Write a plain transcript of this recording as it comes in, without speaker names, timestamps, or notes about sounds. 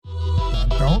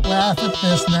laugh at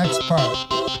this next part.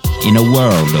 In a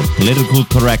world of political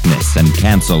correctness and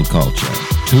cancel culture,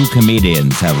 two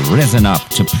comedians have risen up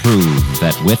to prove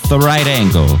that with the right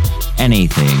angle,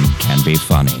 anything can be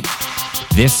funny.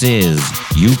 This is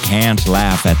You Can't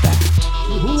Laugh at That.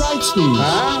 Who writes these?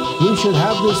 We should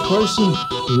have this person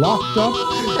locked up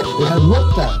and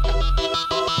looked at.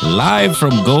 Live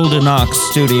from Golden Ox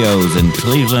Studios in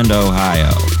Cleveland,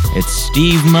 Ohio, it's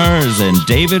Steve Mers and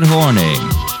David Horning.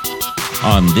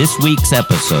 On this week's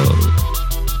episode,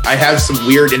 I have some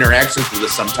weird interactions with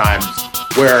this sometimes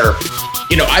where,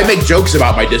 I make jokes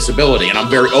about my disability and I'm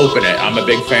very open. I'm a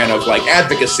big fan of like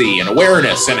advocacy and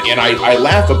awareness and I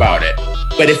laugh about it.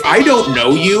 But if I don't know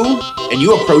you and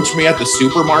you approach me at the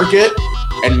supermarket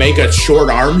and make a short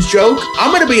arms joke,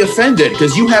 I'm going to be offended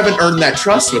because you haven't earned that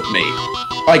trust with me.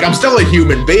 Like, I'm still a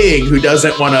human being who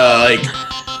doesn't want to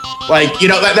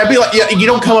that'd be like, you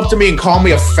don't come up to me and call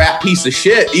me a fat piece of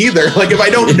shit either. Like, if I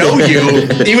don't know you,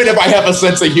 even if I have a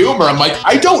sense of humor, I'm like,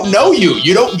 I don't know you.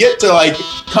 You don't get to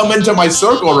come into my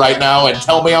circle right now and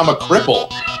tell me I'm a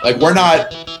cripple. Like,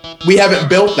 we haven't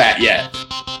built that yet.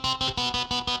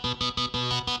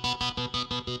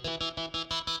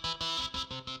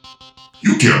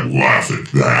 You can't laugh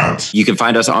at that. You can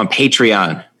find us on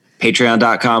Patreon,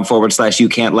 patreon.com/You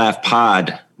Can't Laugh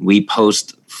Pod. We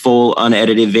post full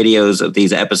unedited videos of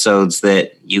these episodes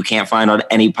that you can't find on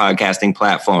any podcasting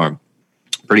platform.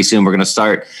 Pretty soon we're going to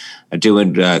start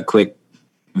doing quick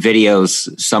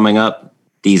videos summing up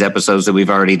these episodes that we've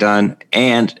already done.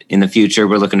 And in the future,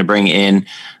 we're looking to bring in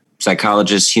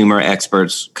psychologists, humor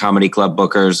experts, comedy club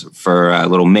bookers for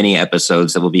little mini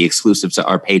episodes that will be exclusive to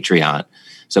our Patreon.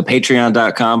 So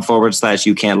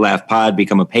patreon.com/You Can't Laugh Pod,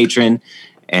 become a patron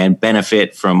and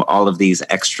benefit from all of these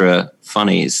extra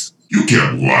funnies. You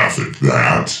can't laugh at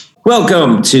that.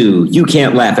 Welcome to You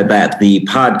Can't Laugh at That, the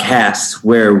podcast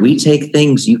where we take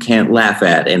things you can't laugh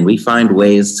at and we find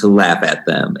ways to laugh at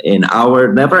them in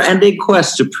our never-ending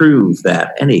quest to prove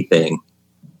that anything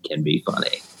can be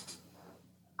funny.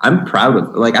 I'm proud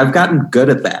of I've gotten good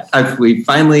at that. We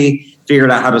finally figured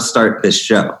out how to start this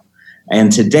show.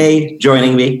 And today,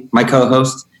 joining me, my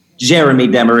co-host, Jeremy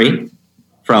Demery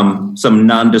from some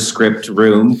nondescript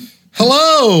room.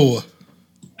 Hello!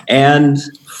 And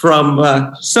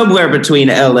from somewhere between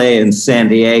LA and San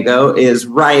Diego is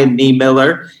Ryan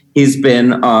Niemiller. He's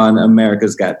been on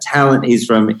America's Got Talent. He's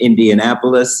from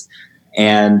Indianapolis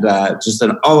and just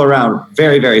an all-around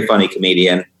very, very funny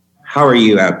comedian. How are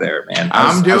you out there, man?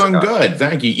 I'm doing good.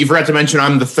 Thank you. You forgot to mention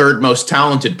I'm the third most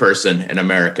talented person in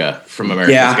America from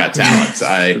America's Got Talent.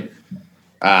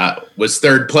 I was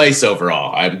third place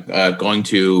overall. I'm going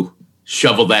to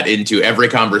shovel that into every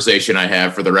conversation I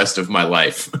have for the rest of my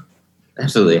life.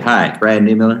 Absolutely. Hi, Ryan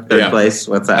Niemiller, third place.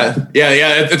 What's that?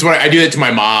 Yeah. That's what I do that to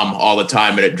my mom all the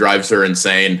time, and it drives her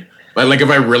insane. Like, if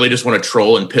I really just want to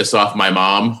troll and piss off my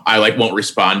mom, I won't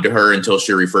respond to her until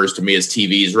she refers to me as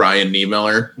TV's Ryan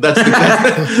Niemiller. That's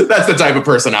the type of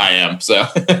person I am. So,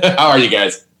 how are you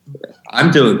guys?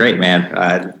 I'm doing great,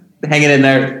 man. Hanging in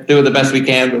there, doing the best we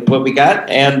can with what we got,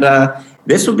 and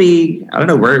this will be, I don't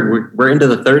know, we're into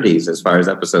the 30s as far as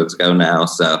episodes go now,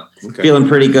 so feeling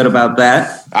pretty good about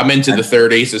that. I'm into the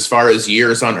 30s as far as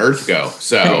years on Earth go,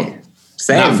 so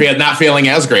same. Not feeling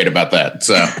as great about that.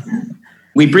 So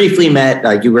we briefly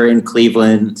met. You were in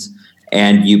Cleveland,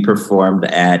 and you performed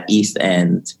at East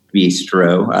End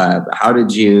Bistro. How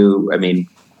did you? I mean,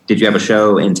 did you have a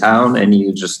show in town, and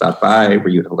you just stopped by? Were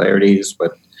you at Hilarities?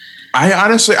 But I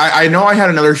honestly, I know I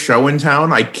had another show in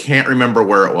town. I can't remember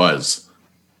where it was.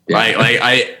 Yeah.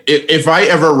 If I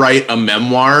ever write a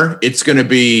memoir, it's going to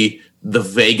be the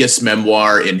vaguest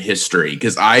memoir in history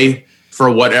because for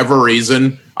whatever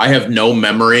reason, I have no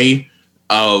memory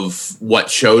of what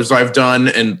shows I've done,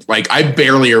 and I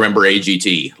barely remember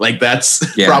AGT. That's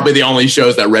probably the only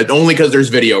shows that I read, only because there's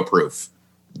video proof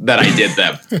that I did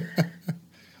them.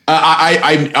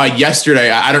 Yesterday,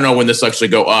 I don't know when this will actually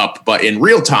go up, but in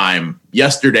real time,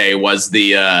 yesterday was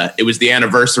the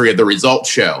anniversary of the Results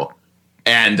show.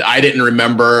 And I didn't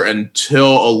remember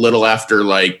until a little after,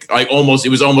 it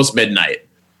was almost midnight.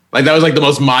 That was the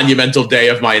most monumental day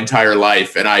of my entire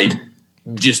life. And I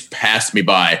just passed me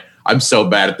by. I'm so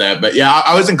bad at that. But yeah,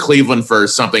 I was in Cleveland for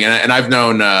something, and I've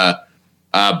known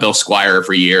Bill Squire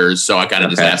for years. So I kind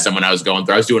of just asked him when I was going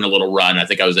through. I was doing a little run. I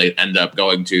think I ended up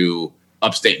going to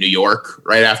upstate New York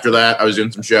right after that. I was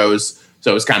doing some shows. So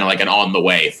it was kind of like an on the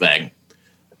way thing.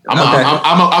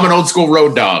 I'm an old school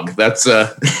road dog. That's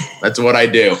what I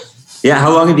do. Yeah.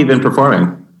 How long have you been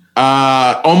performing?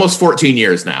 Almost 14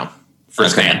 years now for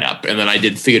stand up. And then I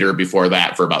did theater before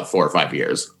that for about 4 or 5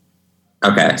 years.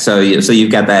 Okay. So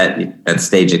you've got that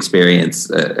stage experience.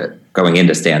 going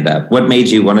into stand-up? What made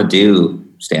you want to do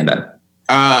stand-up?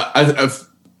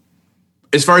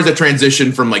 As far as the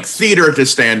transition from like theater to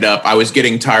stand-up, I was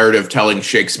getting tired of telling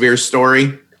Shakespeare's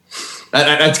story.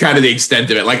 That's kind of the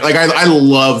extent of it. Like I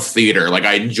love theater. Like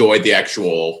I enjoyed the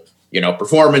actual,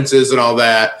 performances and all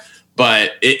that,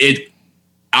 but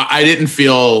I didn't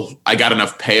feel I got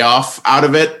enough payoff out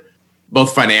of it,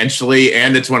 both financially,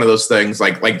 and it's one of those things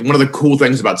like one of the cool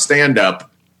things about stand-up,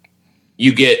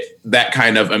 you get that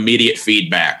kind of immediate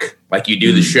feedback. Like you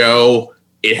do the show,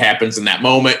 it happens in that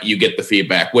moment, you get the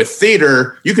feedback. With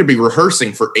theater, you could be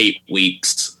rehearsing for 8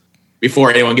 weeks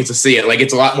before anyone gets to see it. Like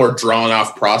it's a lot more drawn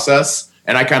off process.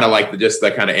 And I kind of like just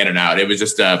that kind of in and out. It was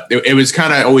just, it was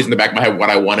kind of always in the back of my head what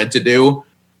I wanted to do.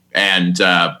 And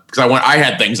because I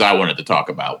had things I wanted to talk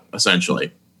about,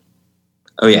 essentially.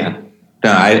 Oh, yeah.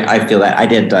 No, I feel that. I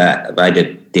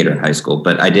did theater in high school,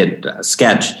 but I did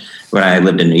sketch when I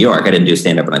lived in New York. I didn't do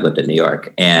stand-up when I lived in New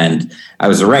York. And I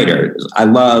was a writer. I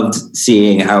loved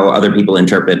seeing how other people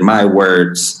interpret my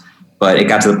words, but it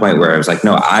got to the point where I was like,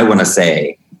 no, I want to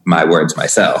say my words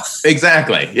myself.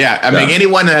 Exactly. Yeah. I mean,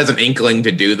 anyone that has an inkling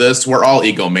to do this, we're all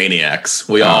egomaniacs.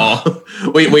 We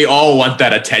all want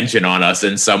that attention on us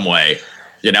in some way,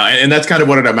 and that's kind of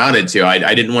what it amounted to.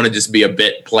 I didn't want to just be a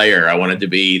bit player. I wanted to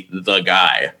be the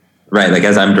guy. Right. Like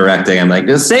as I'm directing, I'm like,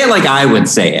 just say it like I would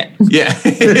say it. Yeah.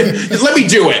 Just let me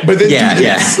do it. But then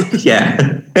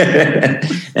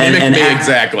and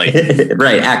exactly.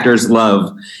 Right. Actors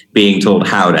love being told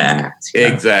how to act.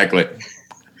 Exactly.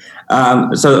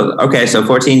 So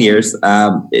 14 years.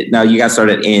 Now you got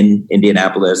started in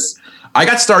Indianapolis. I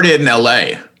got started in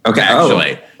LA. Okay.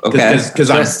 Actually.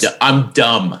 Because I'm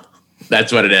dumb.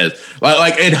 That's what it is.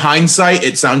 Like in hindsight,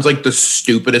 it sounds like the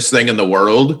stupidest thing in the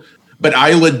world, but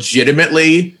I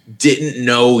legitimately didn't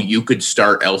know you could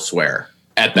start elsewhere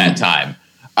at that time.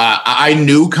 I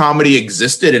knew comedy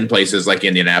existed in places like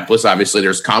Indianapolis. Obviously,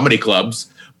 there's comedy clubs,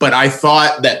 but I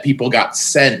thought that people got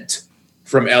sent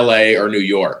from LA or New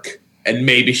York and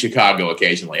maybe Chicago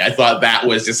occasionally. I thought that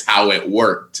was just how it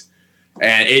worked.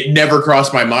 And it never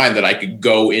crossed my mind that I could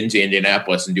go into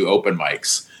Indianapolis and do open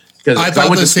mics. Because I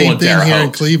went to school in Terre Haute,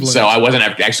 in Cleveland. So I wasn't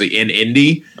actually in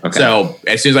Indy. Okay. So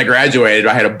as soon as I graduated,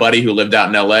 I had a buddy who lived out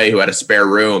in LA who had a spare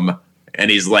room. And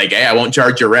he's like, hey, I won't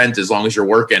charge your rent as long as you're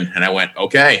working. And I went,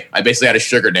 okay. I basically had a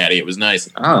sugar daddy. It was nice.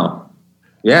 Oh,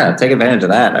 yeah. Take advantage of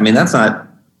that. I mean, that's not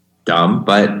dumb,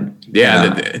 but... Yeah.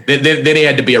 Then he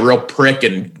had to be a real prick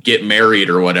and get married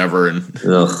or whatever and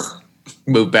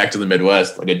move back to the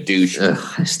Midwest like a douche.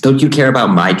 Don't you care about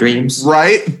my dreams?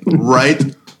 Right.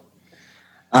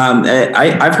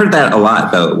 I've heard that a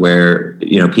lot, though, where,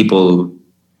 people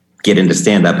get into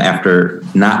stand-up after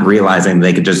not realizing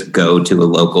they could just go to a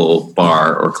local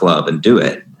bar or club and do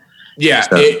it. Yeah,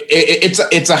 so.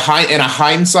 In a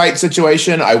hindsight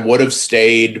situation, I would have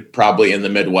stayed probably in the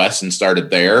Midwest and started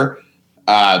there.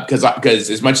 Because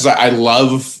as much as I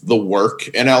love the work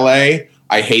in LA,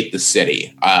 I hate the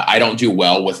city. I don't do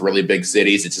well with really big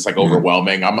cities. It's just like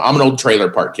overwhelming. I'm an old trailer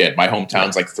park kid. My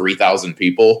hometown's like 3,000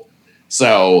 people.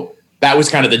 So that was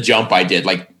kind of the jump I did.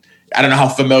 Like, I don't know how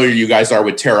familiar you guys are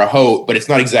with Terre Haute, but it's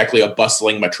not exactly a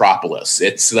bustling metropolis.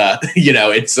 It's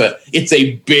it's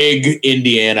a big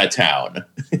Indiana town,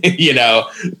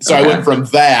 So I went from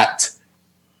that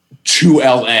to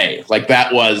LA. Like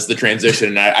that was the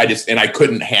transition. And I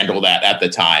couldn't handle that at the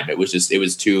time. It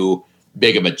was too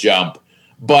big of a jump.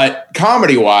 But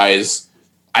comedy wise,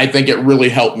 I think it really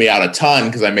helped me out a ton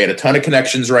because I made a ton of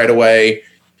connections right away.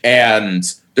 And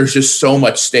there's just so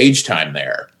much stage time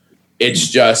there. It's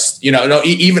just,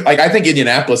 even like I think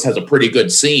Indianapolis has a pretty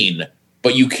good scene,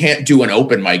 but you can't do an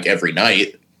open mic every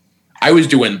night. I was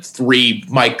doing 3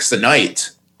 mics a night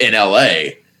in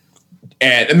LA.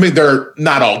 And I mean, they're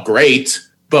not all great,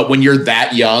 but when you're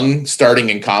that young starting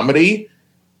in comedy,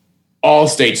 all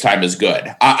stage time is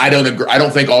good. I don't agree. I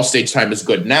don't think all stage time is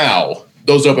good now.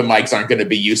 Those open mics aren't going to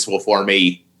be useful for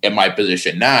me in my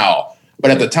position now. But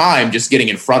at the time, just getting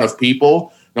in front of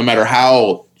people, no matter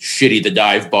how shitty the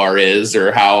dive bar is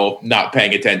or how not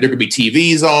paying attention, there could be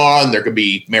TVs on, there could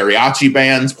be mariachi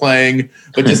bands playing,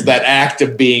 but just that act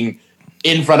of being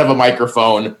in front of a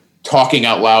microphone, talking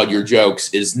out loud your jokes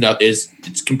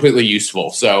it's completely useful.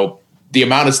 So the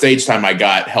amount of stage time I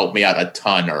got helped me out a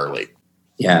ton early.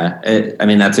 Yeah, I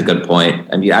mean that's a good point.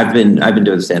 I mean I've been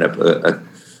doing stand-up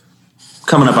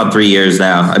coming up on 3 years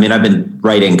now. I mean I've been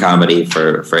writing comedy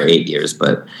for 8 years,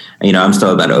 but I'm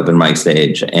still at that open mic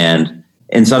stage. And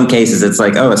in some cases it's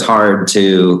like, it's hard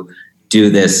to do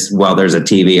this while there's a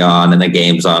TV on and the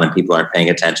game's on and people aren't paying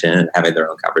attention and having their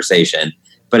own conversation.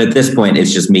 But at this point,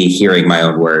 it's just me hearing my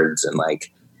own words and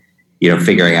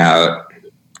figuring out,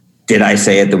 did I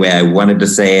say it the way I wanted to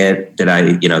say it? Did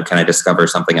I, can I discover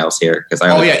something else here? Because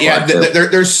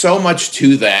there's so much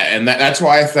to that, and that's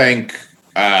why I think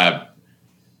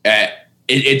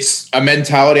it's a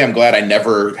mentality I'm glad I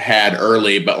never had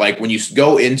early. But like when you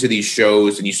go into these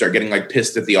shows and you start getting like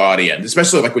pissed at the audience,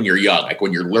 especially like when you're young, like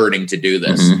when you're learning to do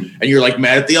this, and you're like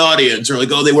mad at the audience or like,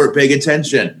 oh, they weren't paying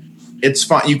attention. It's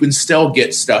fine. You can still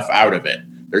get stuff out of it.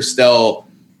 There's still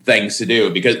things to do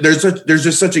because there's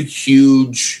just such a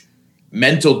huge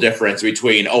mental difference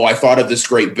between, oh, I thought of this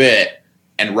great bit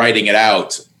and writing it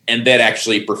out and then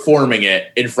actually performing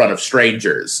it in front of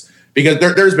strangers. Because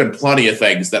there's been plenty of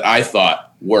things that I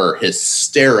thought were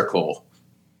hysterical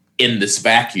in this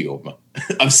vacuum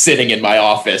of sitting in my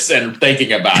office and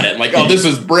thinking about it. Like, oh, this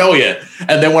is brilliant.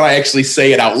 And then when I actually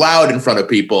say it out loud in front of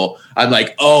people, I'm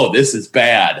like, oh, this is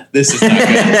bad. This is not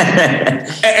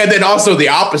good. And then also the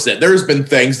opposite. There's been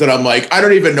things that I'm like, I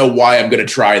don't even know why I'm going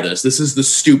to try this. This is the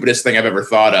stupidest thing I've ever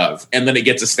thought of. And then it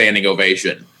gets a standing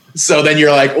ovation. So then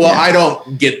you're like, well, I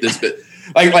don't get this bit.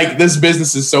 Like this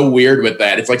business is so weird with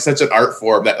that. It's like such an art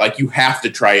form that like you have to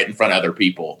try it in front of other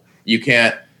people. You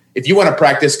can't, if you want to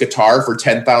practice guitar for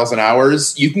 10,000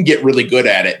 hours, you can get really good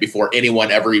at it before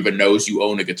anyone ever even knows you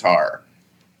own a guitar.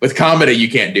 With comedy, you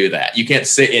can't do that. You can't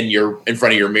sit in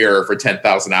front of your mirror for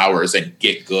 10,000 hours and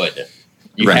get good.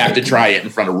 You have to try it in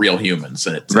front of real humans,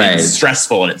 and it's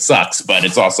stressful and it sucks, but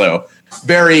it's also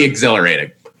very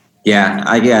exhilarating. Yeah,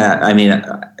 I mean,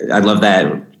 I love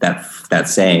that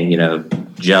saying,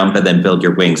 jump and then build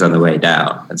your wings on the way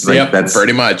down. It's like that's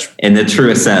pretty much in the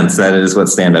truest sense. That is what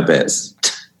stand-up is,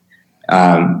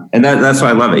 and that's why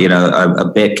I love it. A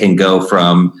bit can go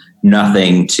from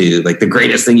nothing to like the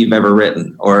greatest thing you've ever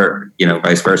written, or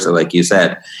vice versa, like you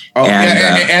said. Oh,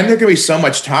 and there can be so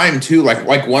much time too.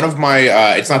 Like one of my,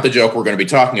 it's not the joke we're going to be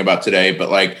talking about today, but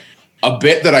like a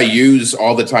bit that I use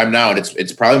all the time now, and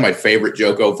it's probably my favorite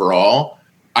joke overall.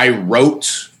 I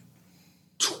wrote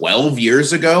 12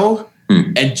 years ago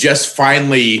and just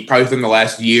finally, probably within the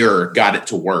last year, got it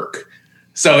to work.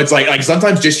 So it's like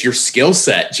sometimes just your skill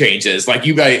set changes. Like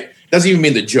doesn't even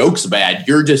mean the joke's bad.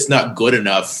 You're just not good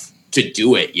enough to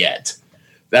do it yet.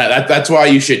 That's why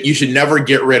you should never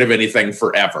get rid of anything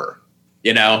forever.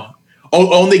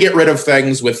 Only get rid of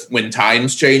things when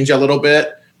times change a little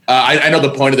bit. I know the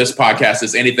point of this podcast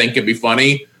is anything can be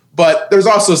funny, but there's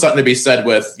also something to be said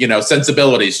with,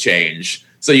 sensibilities change.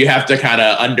 So you have to kind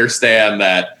of understand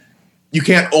that you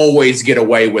can't always get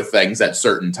away with things at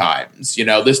certain times.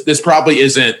 This probably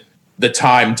isn't the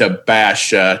time to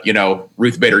bash,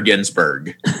 Ruth Bader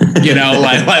Ginsburg,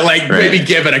 maybe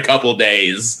give it a couple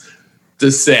days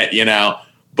to sit,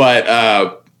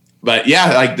 but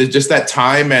yeah, like just that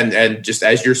time and just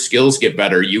as your skills get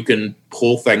better, you can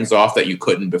pull things off that you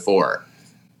couldn't before.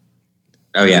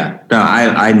 Oh yeah. No,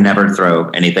 I never throw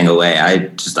anything away.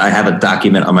 I have a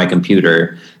document on my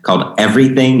computer called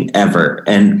Everything Ever.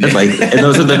 And and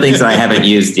those are the things that I haven't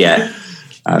used yet.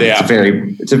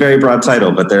 It's a very broad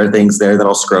title, but there are things there that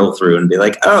I'll scroll through and be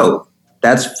like, oh,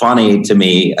 that's funny to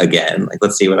me again. Like,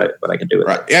 let's see what I can do with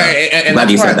it. Yeah. And glad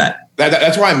you said that.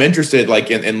 That's why I'm interested, like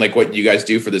in like what you guys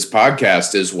do for this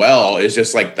podcast as well. Is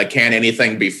just like can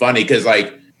anything be funny? Because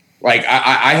like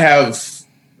I have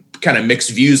kind of mixed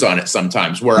views on it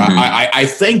sometimes. Where I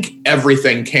think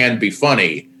everything can be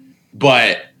funny,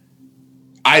 but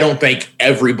I don't think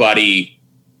everybody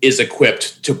is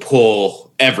equipped to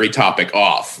pull every topic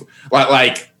off.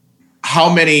 Like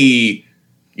how many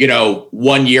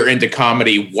 1 year into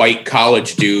comedy white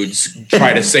college dudes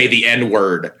try to say the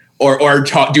N-word? Or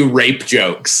do rape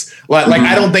jokes.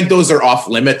 I don't think those are off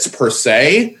limits per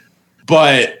se,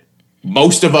 but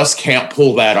most of us can't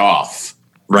pull that off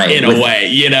in a way.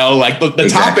 The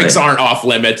topics aren't off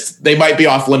limits. They might be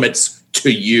off limits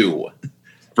to you.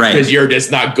 Right. Because you're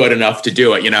just not good enough to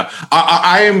do it.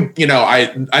 I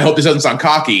hope this doesn't sound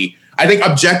cocky. I think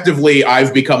objectively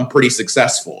I've become pretty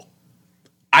successful.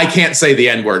 I can't say the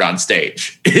N-word on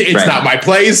stage. It's not my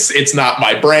place. It's not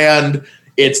my brand.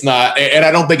 It's not, and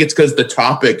I don't think it's because the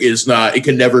topic is not, it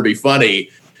can never be funny.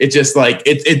 It's just like,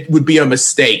 it would be a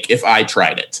mistake if I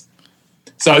tried it.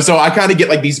 So I kind of get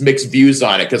like these mixed views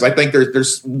on it. Cause I think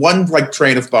there's one like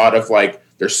train of thought of like,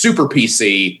 they're super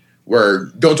PC where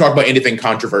don't talk about anything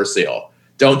controversial.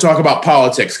 Don't talk about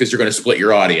politics because you're going to split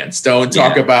your audience. Don't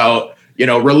talk about,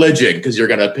 religion because you're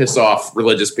going to piss off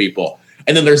religious people.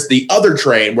 And then there's the other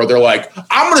train where they're like,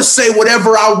 I'm going to say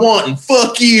whatever I want and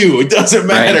fuck you. It doesn't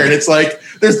matter. Right. And it's like,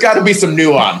 there's got to be some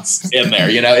nuance in there.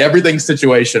 Everything's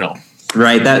situational.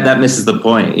 Right. That misses the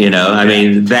point. I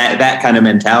mean, that kind of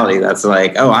mentality that's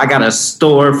like, oh, I got a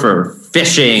store for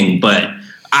fishing, but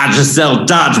I just sell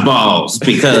dodgeballs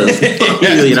because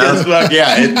you know.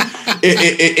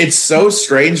 It's so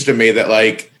strange to me that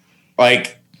like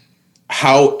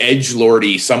how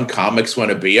edgelordy some comics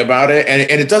want to be about it, and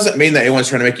it doesn't mean that anyone's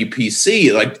trying to make you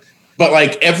PC.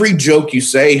 But every joke you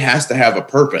say has to have a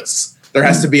purpose. There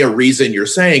has to be a reason you're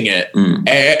saying it,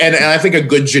 and I think a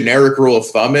good generic rule of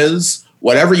thumb is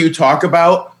whatever you talk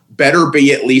about better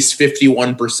be at least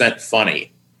 51%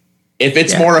 funny. If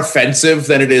it's more offensive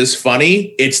than it is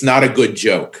funny, it's not a good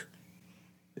joke.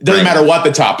 It doesn't matter what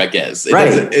the topic is.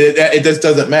 It just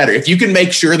doesn't matter. If you can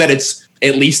make sure that it's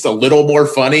at least a little more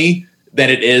funny than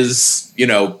it is,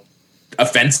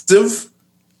 offensive,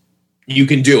 you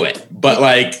can do it.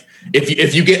 But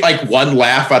if you get one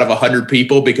laugh out of 100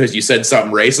 people because you said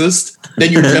something racist,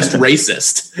 then you're just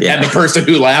racist. And the person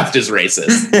who laughed is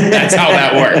racist. That's how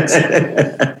that works.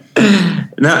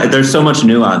 No, there's so much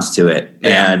nuance to it.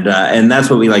 And that's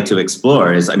what we like to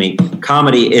explore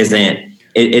comedy isn't,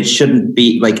 it shouldn't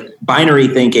be binary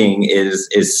thinking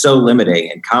is so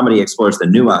limiting, and comedy explores the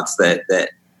nuance that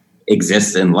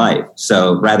exists in life.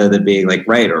 So rather than being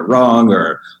right or wrong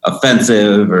or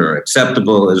offensive or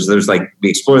acceptable, we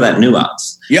explore that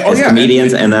nuance. As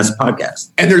comedians and as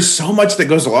podcasts. And there's so much that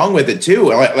goes along with it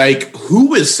too.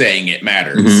 Who is saying it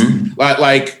matters.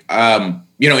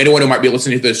 Anyone who might be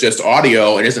listening to this just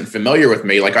audio and isn't familiar with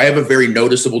me, I have a very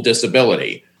noticeable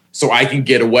disability, so I can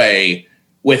get away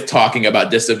with talking about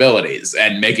disabilities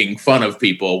and making fun of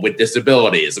people with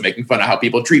disabilities and making fun of how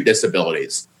people treat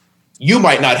disabilities. You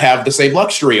might not have the same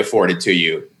luxury afforded to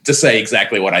you to say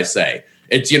exactly what I say.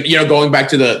 It's, going back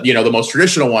to the most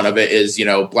traditional one of it is,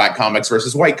 black comics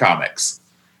versus white comics.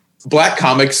 Black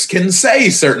comics can say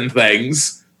certain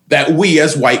things that we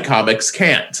as white comics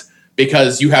can't,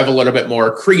 because you have a little bit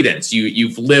more credence.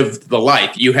 You've lived the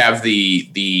life. You have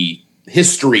the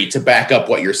history to back up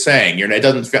what you're saying. It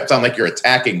doesn't sound like you're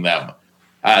attacking them.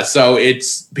 So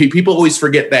it's people always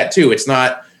forget that too. It's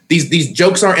not. These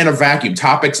jokes aren't in a vacuum.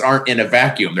 Topics aren't in a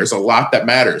vacuum. There's a lot that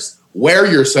matters. Where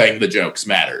you're saying the jokes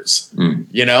matters.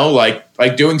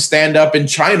 Like doing stand-up in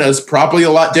China is probably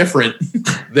a lot different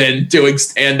than doing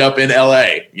stand-up in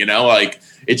LA.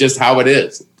 It's just how it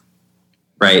is.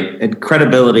 Right. And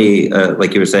credibility,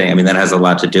 like you were saying, that has a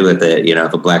lot to do with it.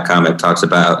 If a black comic talks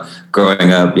about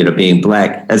growing up, being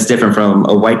black, that's different from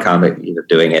a white comic,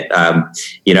 doing it.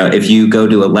 If you go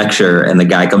to a lecture and the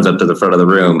guy comes up to the front of the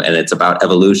room and it's about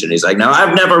evolution, he's like, "No,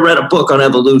 I've never read a book on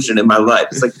evolution in my life."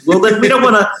 It's like, well, then we don't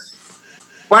want to.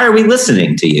 Why are we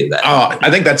listening to you then? Oh, I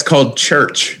think that's called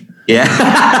church. Yeah.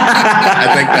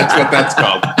 I think that's what that's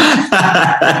called.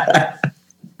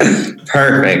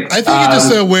 Perfect. I think it's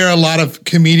just where a lot of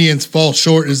comedians fall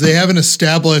short is they haven't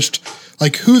established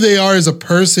who they are as a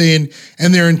person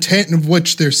and their intent of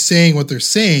which they're saying what they're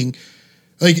saying.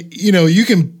 You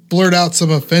can blurt out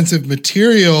some offensive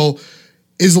material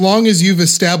as long as you've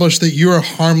established that you're a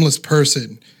harmless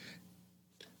person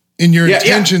and your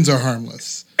intentions are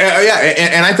harmless.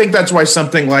 And I think that's why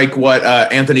something like what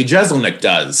Anthony Jeselnik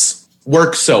does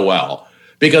works so well,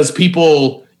 because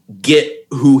people get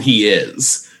who he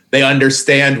is. They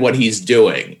understand what he's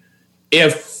doing.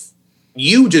 If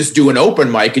you just do an open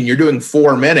mic and you're doing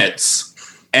 4 minutes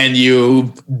and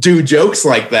you do jokes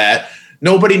like that,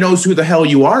 nobody knows who the hell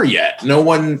you are yet. No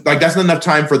one, that's not enough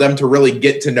time for them to really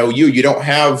get to know you. You don't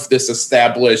have this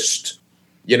established,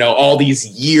 all these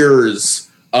years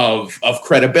of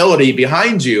credibility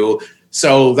behind you.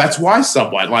 So that's why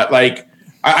someone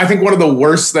I think one of the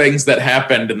worst things that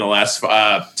happened in the last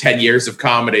 10 years of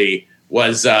comedy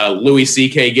was Louis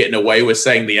C.K. getting away with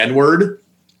saying the N-word,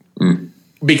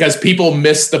 because people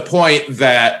missed the point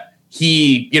that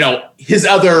he, his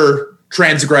other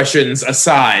transgressions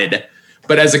aside,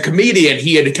 but as a comedian,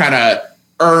 he had kind of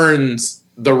earned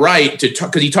the right to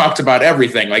talk, because he talked about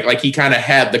everything. Like he kind of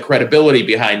had the credibility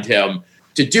behind him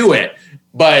to do it.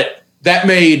 But that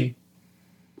made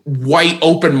white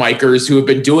open micers who have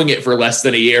been doing it for less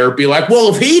than a year be like,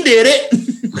 well, if he did it,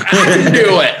 I can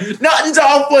do it. Nothing's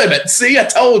off limits. See, I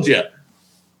told you.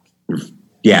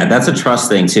 Yeah, that's a trust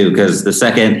thing too, because the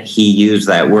second he used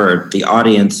that word, the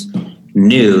audience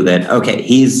knew that, okay,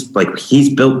 he's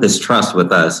built this trust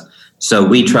with us, so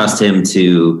we trust him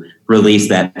to release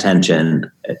that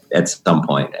tension at some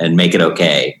point and make it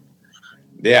okay.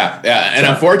 Yeah. And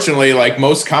unfortunately,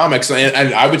 most comics,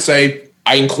 and I would say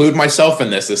I include myself in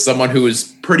this as someone who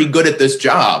is pretty good at this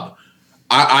job,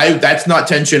 I that's not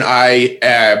tension I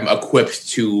am equipped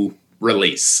to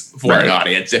release for an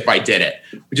audience if I did it,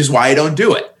 which is why I don't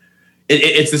do it.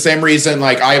 It's the same reason,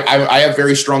 I have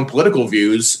very strong political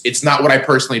views. It's not what I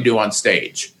personally do on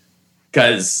stage.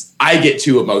 because I get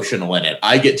too emotional in it.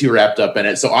 I get too wrapped up in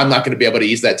it. So I'm not going to be able to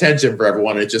ease that tension for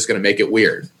everyone. And it's just going to make it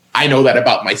weird. I know that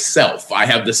about myself. I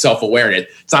have the self-awareness.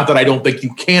 It's not that I don't think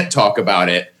you can't talk about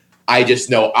it. I just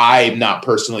know I'm not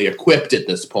personally equipped at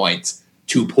this point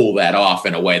to pull that off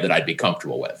in a way that I'd be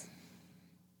comfortable with.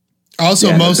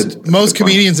 Also, most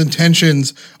comedians'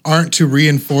 intentions aren't to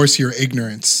reinforce your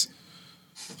ignorance.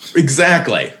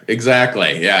 Exactly.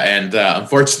 Yeah. And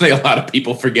unfortunately, a lot of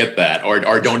people forget that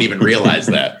or don't even realize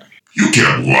that. You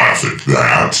can't laugh at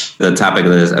that. The topic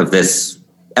of this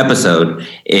episode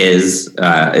is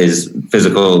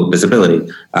physical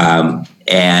disability.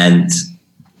 And,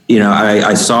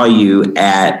 I saw you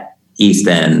at East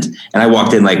End, and I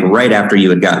walked in like right after you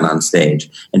had gotten on stage,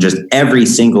 and just every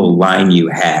single line you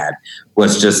had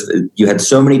was just, you had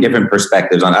so many different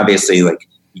perspectives on obviously like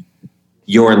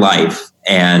your life.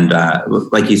 And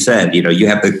like you said, you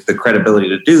have the credibility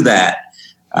to do that.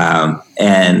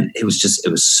 And it was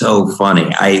so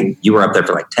funny. You were up there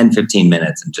for like 10, 15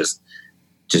 minutes and just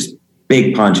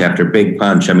big punch after big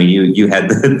punch. I mean, you had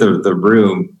the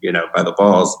room, by the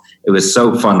balls. It was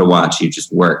so fun to watch you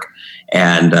just work.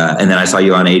 And then I saw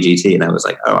you on AGT and I was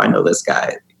like, oh, I know this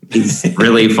guy. He's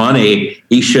really funny.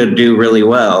 He should do really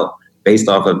well based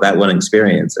off of that one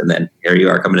experience. And then here you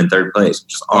are coming in third place,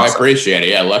 which is awesome. I appreciate it.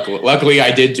 Yeah. Luckily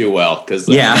I did do well because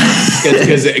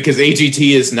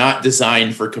AGT is not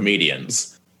designed for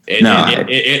comedians.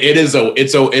 It's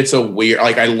a weird,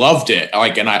 like, I loved it.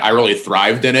 Like, and I really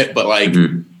thrived in it, but like,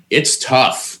 it's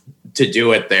tough to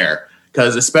do it there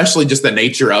because especially just the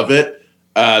nature of it.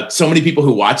 So many people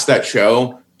who watch that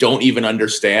show don't even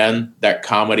understand that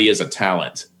comedy is a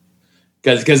talent.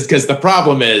 Because the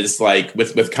problem is like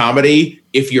with comedy,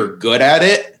 if you're good at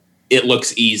it, it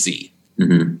looks easy.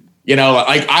 Mm-hmm.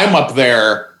 Like I'm up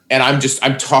there and I'm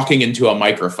talking into a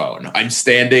microphone. I'm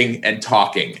standing and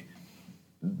talking.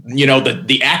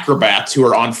 The acrobats who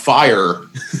are on fire,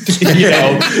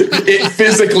 it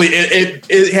physically,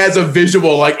 it has a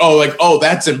visual like, oh,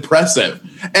 that's impressive.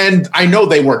 And I know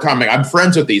they work hard. I'm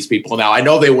friends with these people now. I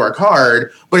know they work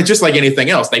hard, but it's just like anything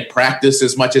else. They practice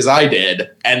as much as I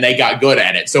did and they got good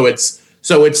at it. So it's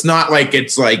not like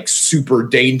it's like super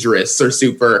dangerous or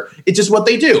it's just what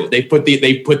they do. They put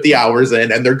the hours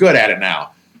in and they're good at it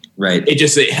now. Right.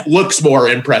 It looks more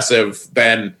impressive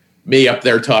than me up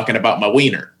there talking about my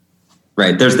wiener.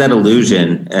 Right. There's that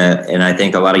illusion. And I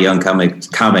think a lot of young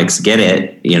comics get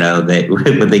it.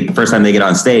 The first time they get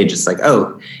on stage, it's like,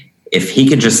 oh, if he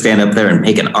could just stand up there and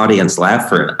make an audience laugh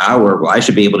for an hour, well, I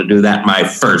should be able to do that my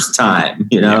first time,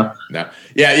 Yeah.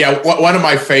 One of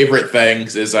my favorite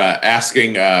things is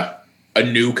asking a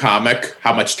new comic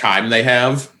how much time they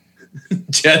have.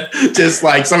 just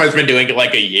like someone's been doing it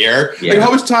like a year. Yeah. Like, how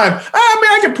much time?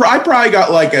 I probably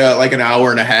got like an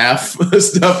hour and a half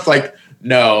stuff. Like,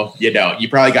 no, you don't. You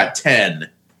probably got 10.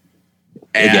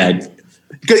 And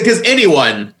because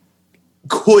anyone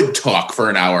could talk for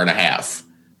an hour and a half.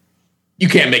 You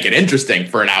can't make it interesting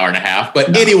for an hour and a half, but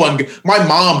my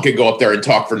mom could go up there and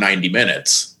talk for 90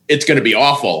 minutes. It's going to be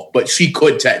awful, but she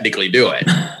could technically do it.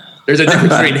 There's a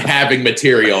difference between having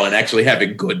material and actually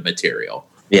having good material.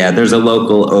 Yeah, there's a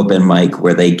local open mic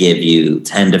where they give you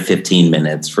 10 to 15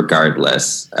 minutes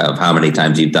regardless of how many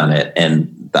times you've done it.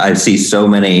 And I see so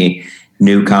many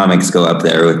new comics go up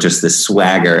there with just this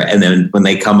swagger. And then when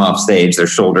they come off stage, their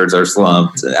shoulders are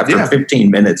slumped. After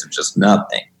 15 minutes of just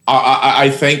nothing. I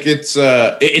think it's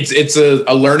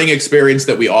a learning experience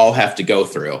that we all have to go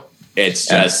through. It's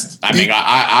just,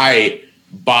 I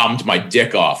bombed my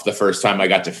dick off the first time I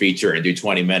got to feature and do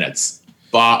 20 minutes.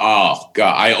 Oh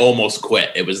God, I almost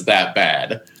quit. It was that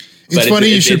bad. It's funny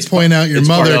you should point out your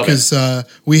mother because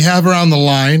we have her on the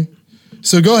line.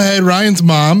 So go ahead, Ryan's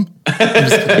mom.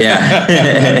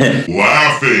 Yeah.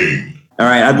 Laughing. All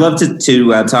right, I'd love to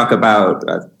talk about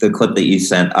the clip that you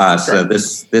sent us. Sure.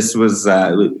 This was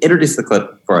introduce the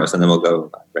clip for us, and then we'll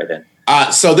go right in.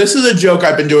 So this is a joke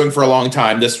I've been doing for a long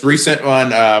time. This recent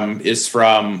one is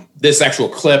from this actual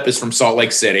clip is from Salt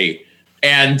Lake City,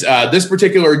 and this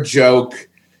particular joke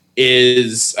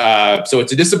is so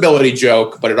it's a disability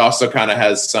joke, but it also kind of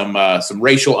has some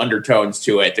racial undertones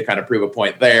to it to kind of prove a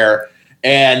point there,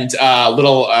 and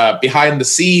little behind the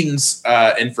scenes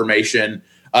information.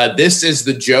 This is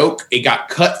the joke. It got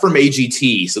cut from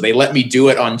AGT, so they let me do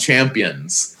it on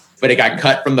Champions, but it got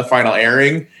cut from the final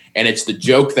airing, and it's the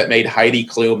joke that made Heidi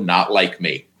Klum not like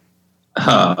me.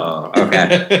 Oh,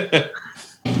 okay.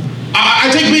 I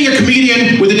take being a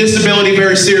comedian with a disability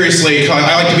very seriously.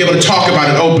 I like to be able to talk about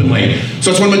it openly.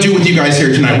 So that's what I'm going to do with you guys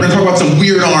here tonight. We're going to talk about some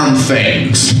weird arm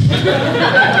things.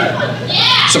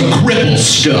 Some cripple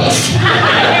stuff.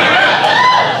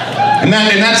 And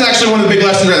that's actually one of the big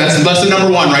lessons. That's lesson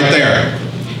number 1 right there.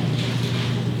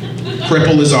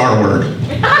 Cripple is our word.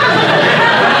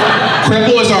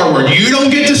 Cripple is our word. You don't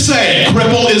get to say,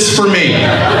 cripple is for me.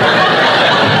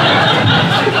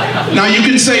 Now you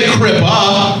can say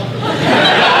crippa.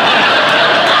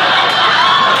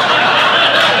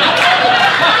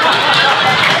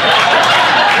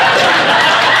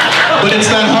 But it's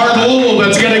that hard lul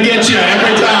that's gonna get you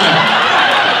every time.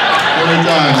 Every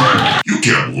time. You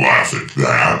can't laugh at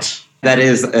that. That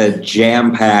is a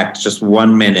jam-packed, just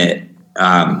 1 minute.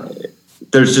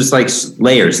 There's just like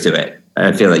layers to it.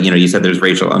 I feel like, you said there's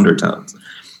racial undertones.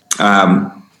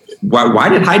 Why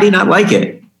did Heidi not like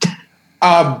it?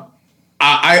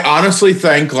 I honestly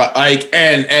think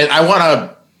and I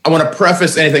want to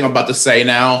preface anything I'm about to say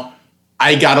now.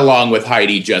 I got along with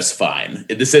Heidi just fine.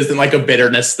 This isn't like a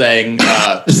bitterness thing.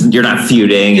 You're not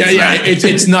feuding.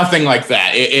 It's nothing like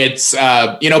that. It's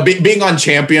being on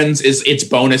Champions it's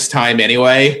bonus time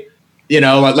anyway.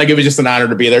 Like it was just an honor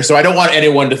to be there. So I don't want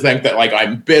anyone to think that like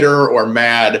I'm bitter or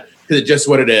mad because it's just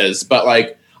what it is. But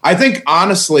like I think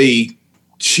honestly,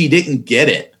 she didn't get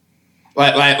it.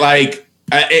 And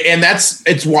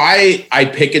it's why I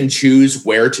pick and choose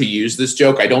where to use this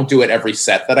joke. I don't do it every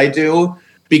set that I do.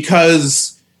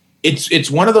 Because it's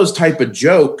one of those type of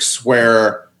jokes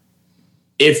where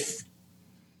if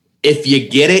you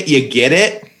get it, you get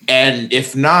it. And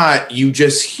if not, you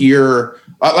just hear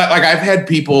like I've had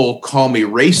people call me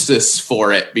racist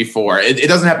for it before. It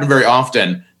doesn't happen very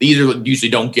often. They either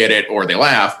usually don't get it or they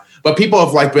laugh. But people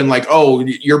have like been like, oh,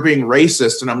 you're being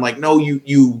racist. And I'm like, no,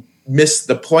 you missed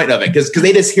the point of it. Because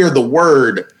they just hear the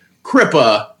word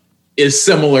crippa is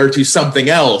similar to something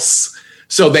else.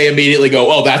 So they immediately go,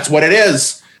 oh, that's what it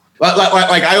is.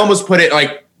 Like I almost put it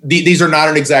like these are not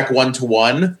an exact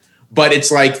 1-to-1, but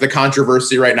it's like the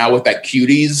controversy right now with that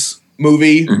Cuties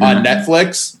movie on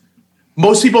Netflix.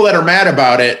 Most people that are mad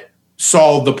about it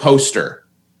saw the poster.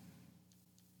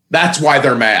 That's why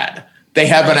they're mad. They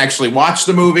haven't actually watched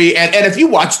the movie. And if you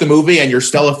watch the movie and you're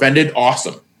still offended,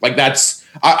 awesome. Like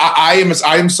I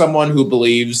am someone who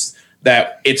believes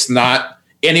that it's not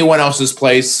anyone else's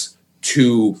place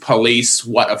to police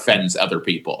what offends other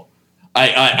people.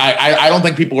 I don't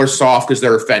think people are soft because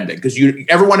they're offended because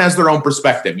everyone has their own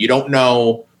perspective. You don't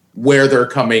know where they're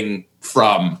coming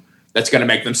from. That's going to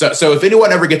make them so if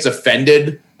anyone ever gets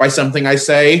offended by something I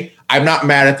say, I'm not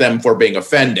mad at them for being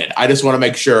offended. I just want to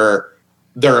make sure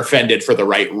they're offended for the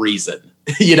right reason.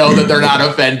 That they're not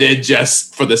offended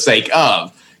just for the sake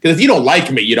of. Because if you don't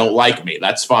like me, you don't like me.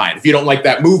 That's fine. If you don't like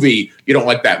that movie, you don't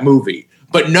like that movie.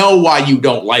 But know why you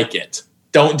don't like it.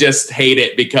 Don't just hate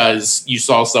it because you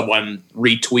saw someone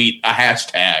retweet a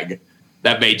hashtag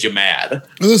that made you mad.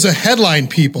 Well, those are headline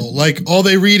people. Like all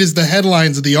they read is the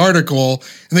headlines of the article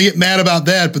and they get mad about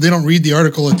that, but they don't read the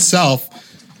article itself.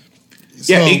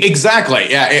 So. Yeah, exactly.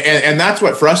 Yeah. And that's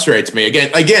what frustrates me.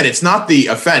 Again, it's not the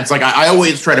offense. Like I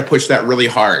always try to push that really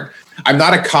hard. I'm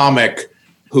not a comic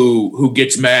who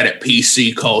gets mad at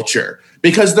PC culture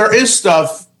because there is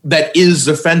stuff that is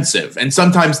offensive. And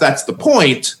sometimes that's the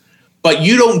point, but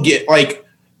you don't get like,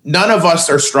 none of us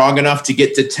are strong enough to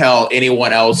get to tell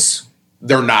anyone else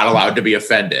they're not allowed to be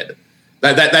offended.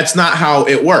 That's not how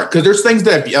it works. Cause there's things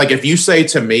that if you say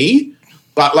to me,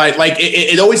 but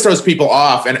it always throws people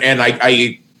off. And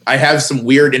I have some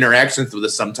weird interactions with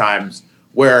this sometimes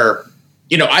where,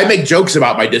 I make jokes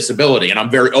about my disability and I'm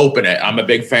very open. I'm a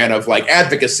big fan of like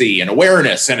advocacy and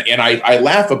awareness and I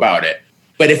laugh about it.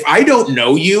 But if I don't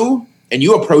know you and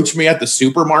you approach me at the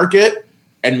supermarket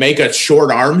and make a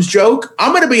short arms joke,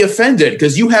 I'm going to be offended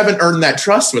because you haven't earned that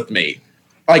trust with me.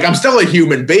 Like I'm still a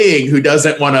human being who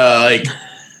doesn't want to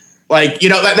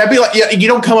that'd be like, you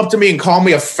don't come up to me and call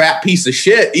me a fat piece of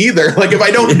shit either. Like if I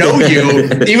don't know you,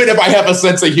 even if I have a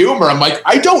sense of humor, I'm like,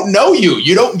 I don't know you.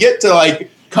 You don't get to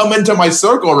like come into my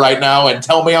circle right now and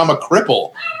tell me I'm a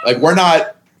cripple. Like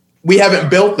we haven't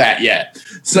built that yet.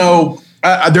 So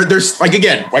there's like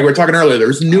we were talking earlier,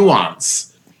 there's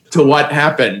nuance to what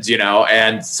happens,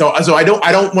 and so I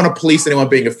don't want to police anyone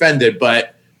being offended,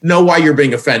 but know why you're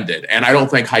being offended. And I don't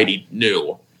think Heidi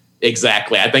knew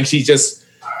exactly. I think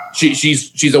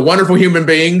she's a wonderful human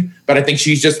being, but I think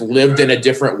she's just lived in a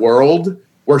different world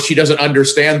where she doesn't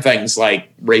understand things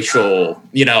like racial,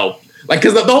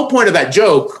 because the whole point of that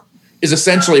joke is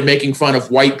essentially making fun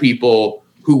of white people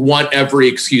who want every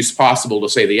excuse possible to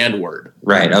say the N-word.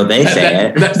 Right. Oh, they say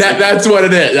it. That's what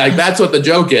it is. Like, that's what the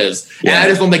joke is. Yeah. And I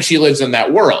just don't think she lives in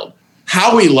that world.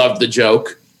 Howie loved the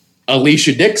joke.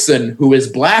 Alicia Dixon, who is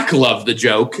black, loved the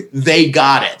joke. They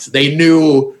got it. They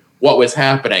knew what was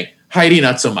happening. Heidi,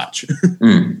 not so much.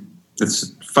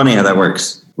 It's funny how that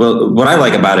works. Well, what I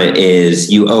like about it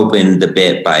is you open the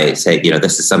bit by saying,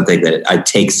 this is something that I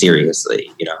take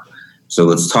seriously, so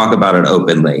let's talk about it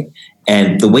openly.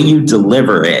 And the way you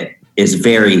deliver it is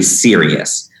very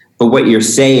serious. But what you're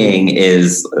saying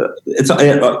is it's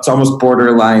almost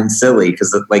borderline silly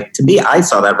because, to me, I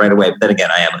saw that right away. But then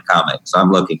again, I am a comic, so I'm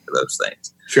looking for those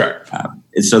things. Sure.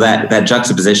 So that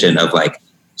juxtaposition of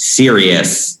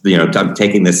serious, I'm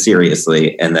taking this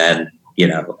seriously, and then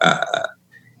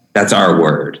that's our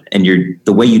word, and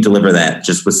the way you deliver that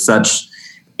just with such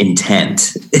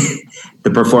intent.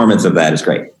 The performance of that is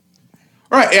great.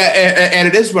 Right, and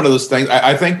it is one of those things.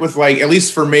 I think with at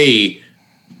least for me,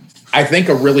 I think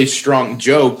a really strong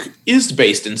joke is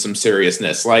based in some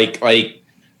seriousness.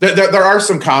 There are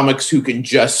some comics who can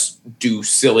just do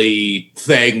silly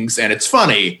things and it's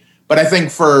funny, but I think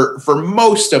for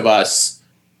most of us,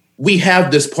 we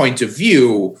have this point of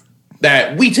view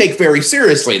that we take very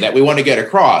seriously, that we want to get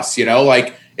across.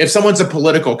 If someone's a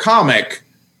political comic,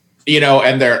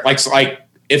 and they're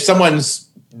if someone's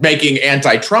making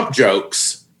anti-Trump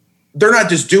jokes, they're not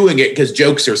just doing it because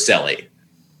jokes are silly.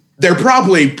 They're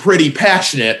probably pretty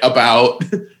passionate about,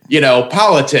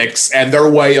 politics, and their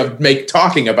way of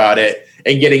talking about it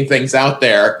and getting things out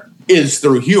there is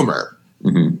through humor.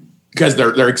 Because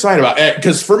they're excited about it.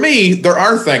 Because for me, there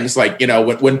are things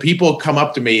when people come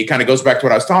up to me, it kind of goes back to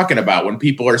what I was talking about. When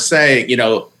people are saying,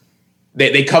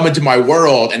 they come into my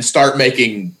world and start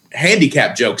making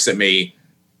handicap jokes at me,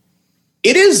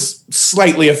 it is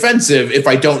slightly offensive if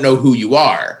I don't know who you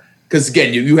are. Because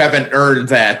again, you haven't earned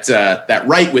that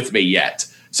right with me yet.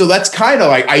 So that's kind of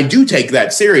I do take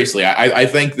that seriously. I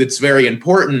think it's very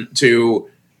important to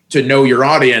know your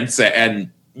audience, and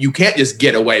you can't just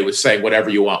get away with saying whatever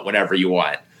you want, whenever you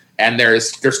want. And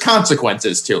there's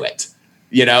consequences to it,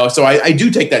 So I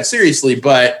do take that seriously,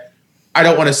 but I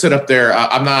don't want to sit up there.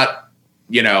 I'm not,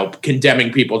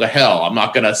 condemning people to hell. I'm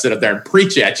not going to sit up there and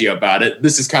preach at you about it.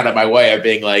 This is kind of my way of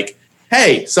being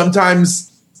hey, sometimes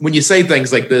when you say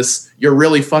things like this, you're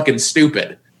really fucking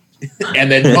stupid. And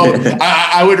then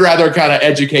I would rather kind of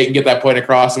educate and get that point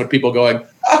across with people going,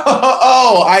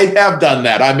 oh, I have done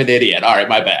that. I'm an idiot. All right,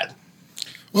 my bad.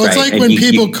 Well, it's like when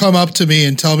people come up to me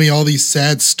and tell me all these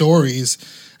sad stories.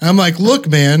 And I'm like, look,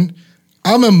 man,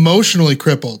 I'm emotionally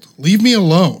crippled. Leave me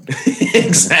alone.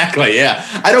 Exactly, yeah.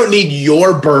 I don't need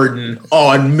your burden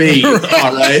on me, right.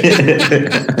 All right?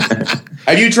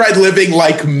 Have you tried living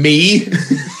like me?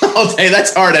 I'll tell you,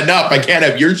 that's hard enough. I can't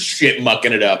have your shit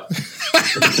mucking it up.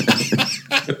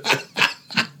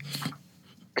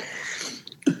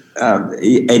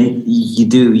 And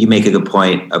you make a good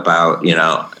point about,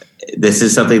 this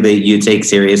is something that you take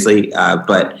seriously,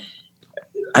 but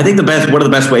I think one of the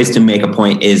best ways to make a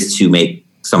point is to make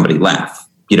somebody laugh,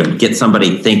 get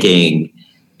somebody thinking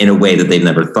in a way that they've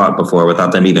never thought before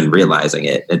without them even realizing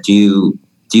it. Do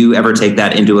you ever take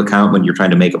that into account when you're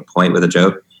trying to make a point with a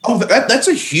joke? Oh, that's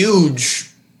a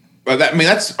huge,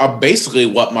 that's basically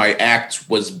what my act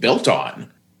was built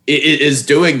on, is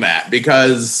doing that,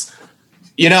 because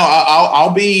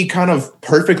I'll be kind of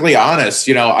perfectly honest.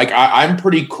 I'm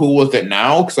pretty cool with it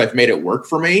now because I've made it work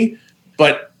for me.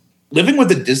 But living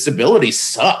with a disability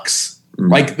sucks.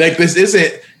 This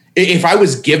isn't. If I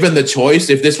was given the choice,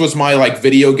 if this was my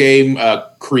video game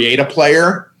create a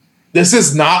player, this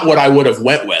is not what I would have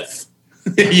went with.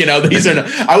 These are.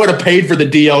 I would have paid for the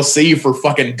DLC for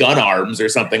fucking gun arms or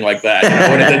something like that.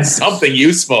 Would have been something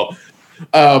useful.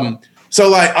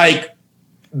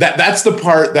 That's the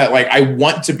part that I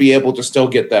want to be able to still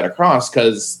get that across,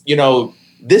 because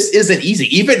this isn't easy.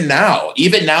 Even now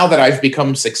that I've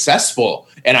become successful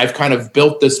and I've kind of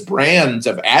built this brand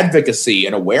of advocacy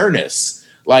and awareness,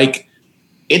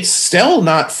 it's still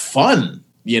not fun.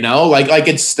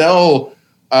 It's still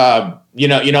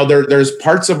there's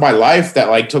parts of my life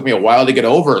that took me a while to get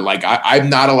over. I'm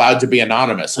not allowed to be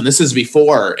anonymous, and this is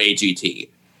before AGT.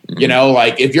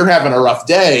 If you're having a rough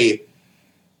day,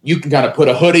 you can kind of put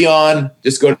a hoodie on,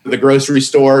 just go to the grocery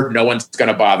store. No one's going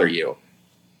to bother you.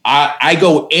 I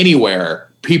go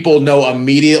anywhere. People know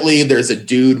immediately there's a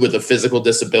dude with a physical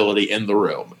disability in the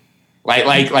room.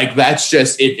 That's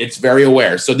just, it's very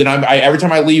aware. So then every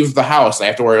time I leave the house, I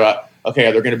have to worry about, okay,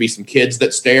 are there going to be some kids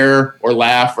that stare or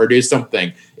laugh or do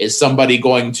something? Is somebody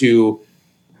going to,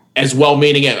 as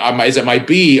well-meaning as it might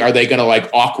be, are they going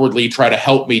to awkwardly try to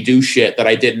help me do shit that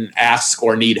I didn't ask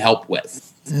or need help with?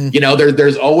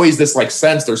 There's always this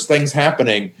sense there's things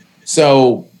happening.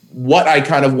 So what I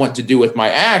kind of want to do with my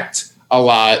act a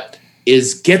lot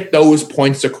is get those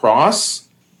points across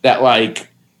that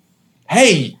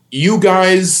hey, you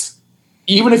guys,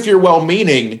 even if you're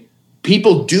well-meaning,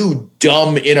 people do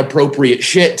dumb, inappropriate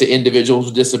shit to individuals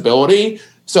with disability.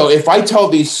 So if I tell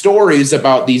these stories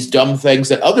about these dumb things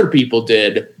that other people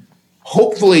did,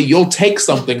 hopefully you'll take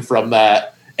something from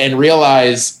that and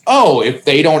realize, oh, if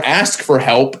they don't ask for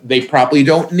help, they probably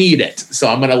don't need it. So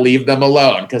I'm going to leave them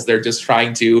alone because they're just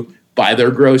trying to buy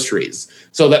their groceries.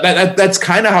 So that's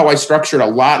kind of how I structured a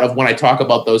lot of when I talk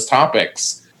about those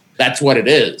topics. That's what it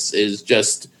is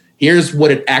just, here's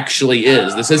what it actually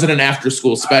is. This isn't an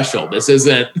after-school special. This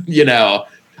isn't,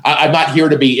 I'm not here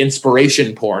to be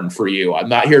inspiration porn for you. I'm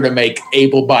not here to make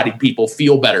able-bodied people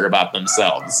feel better about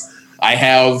themselves. I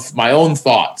have my own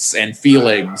thoughts and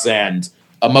feelings and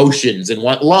emotions and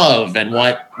want love and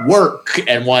want work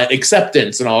and want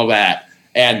acceptance and all of that.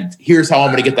 And here's how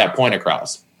I'm going to get that point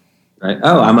across. Right.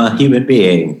 Oh, I'm a human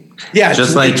being. Yeah,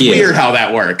 just like you. It's weird how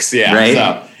that works. Yeah. Right.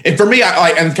 So, and for me,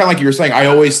 and kind of like you were saying,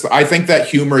 I think that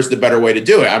humor is the better way to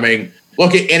do it. I mean,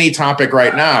 look at any topic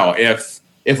right now.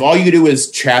 If all you do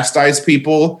is chastise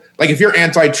people, like if you're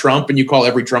anti-Trump and you call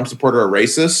every Trump supporter a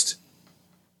racist,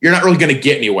 you're not really going to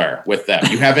get anywhere with them.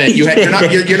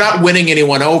 You're not winning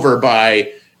anyone over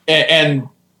by, and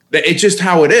it's just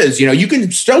how it is. You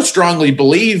can so strongly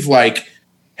believe like,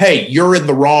 hey, you're in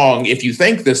the wrong if you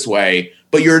think this way,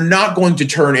 but you're not going to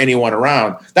turn anyone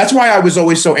around. That's why I was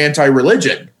always so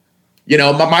anti-religion.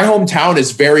 My hometown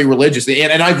is very religious,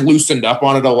 and I've loosened up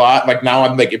on it a lot. Like now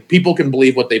I'm like, if people can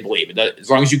believe what they believe, as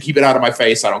long as you keep it out of my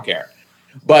face, I don't care.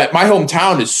 But my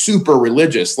hometown is super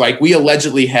religious. Like we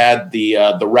allegedly had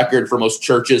the record for most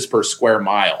churches per square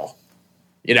mile,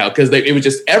 because it was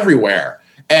just everywhere.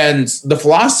 And the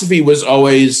philosophy was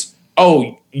always,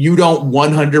 oh, you don't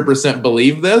 100%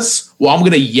 believe this? Well, I'm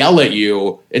going to yell at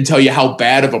you and tell you how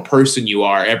bad of a person you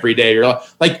are every day. You're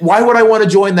like, why would I want to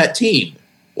join that team?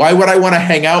 Why would I want to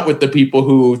hang out with the people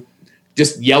who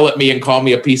just yell at me and call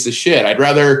me a piece of shit? I'd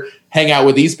rather hang out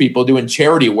with these people doing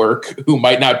charity work who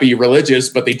might not be religious,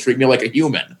 but they treat me like a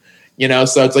human,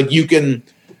 So it's like you can,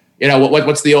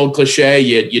 what's the old cliche?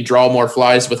 You draw more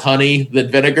flies with honey than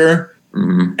vinegar.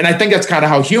 Mm-hmm. And I think that's kind of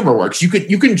how humor works. You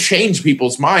can change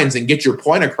people's minds and get your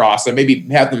point across and maybe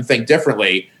have them think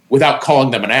differently without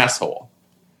calling them an asshole.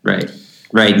 Right.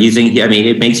 Right.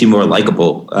 It makes you more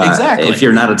likable. Exactly. If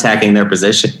you're not attacking their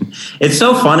position. It's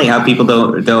so funny how people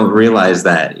don't realize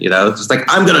that, It's just like,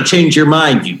 I'm going to change your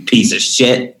mind, you piece of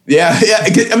shit. Yeah. Yeah.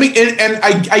 I mean, and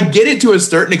I get it to a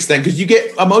certain extent because you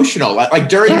get emotional. Like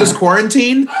during this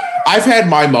quarantine, I've had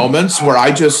my moments where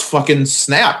I just fucking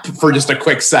snap for just a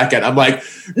quick second. I'm like,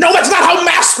 no, that's not how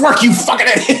masks work, you fucking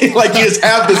idiot. Like you just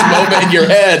have this moment in your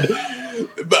head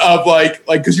of like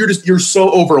because you're so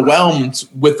overwhelmed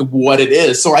with what it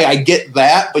is. So I get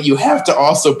that, but you have to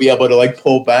also be able to like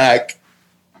pull back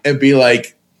and be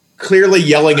like, clearly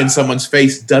yelling in someone's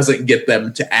face doesn't get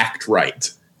them to act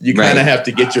right. You kind of have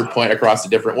to get your point across a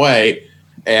different way,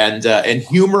 and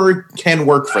humor can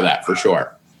work for that for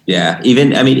sure. Yeah,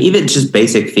 even just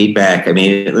basic feedback.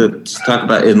 Let's talk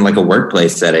about in like a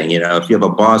workplace setting. If you have a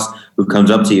boss who comes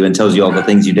up to you and tells you all the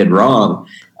things you did wrong,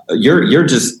 you're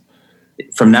just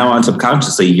from now on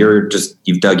subconsciously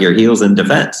you've dug your heels in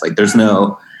defense. Like there's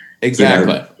no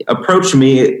approach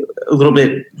me a little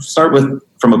bit. Start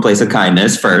from a place of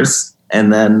kindness first,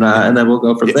 and then we'll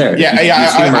go from there.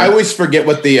 I always forget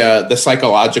what the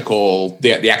psychological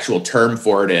the actual term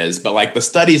for it is, but like the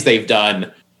studies they've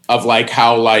done of like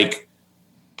how like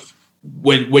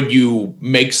when you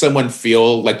make someone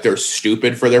feel like they're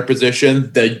stupid for their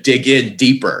position, they dig in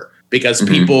deeper because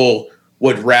people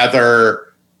would rather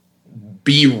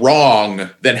be wrong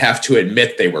than have to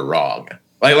admit they were wrong.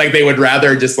 Like they would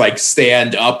rather just like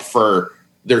stand up for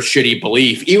their shitty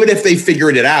belief, even if they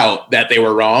figured it out that they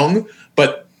were wrong.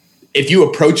 But if you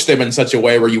approach them in such a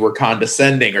way where you were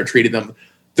condescending or treated them,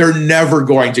 they're never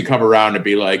going to come around and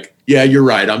be like, yeah, you're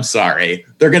right, I'm sorry.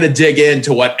 They're going to dig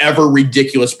into whatever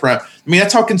ridiculous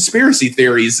that's how conspiracy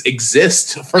theories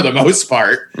exist for the most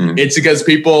part. It's because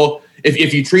people,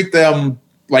 if you treat them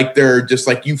like they're just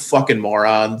like, you fucking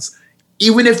morons,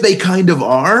 even if they kind of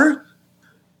are,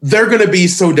 they're going to be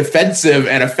so defensive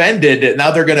and offended that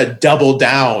now they're going to double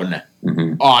down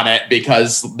on it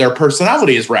because their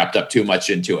personality is wrapped up too much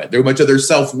into it. Too much of their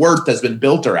self-worth has been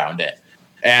built around it.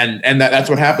 And that's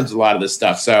what happens with a lot of this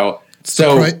stuff. So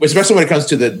especially when it comes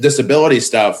to the disability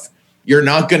stuff, you're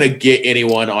not going to get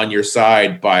anyone on your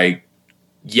side by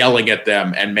yelling at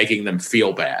them and making them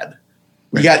feel bad.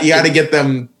 You got to get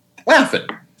them laughing.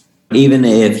 Even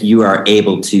if you are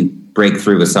able to break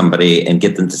through with somebody and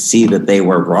get them to see that they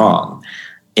were wrong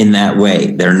in that way,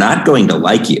 they're not going to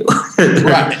like you.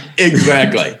 Right.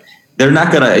 Exactly. They're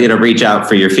not going to, reach out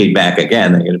for your feedback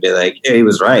again. They're going to be like, yeah, he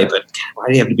was right, but why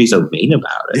do you have to be so mean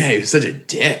about it? Yeah, he was such a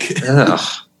dick.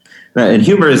 And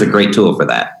humor is a great tool for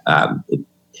that.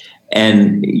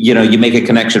 And, you know, you make a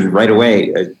connection right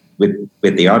away with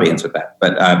the audience with that.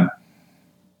 But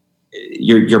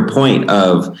your point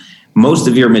of most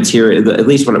of your material, at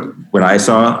least what I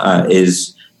saw,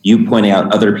 is you pointing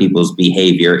out other people's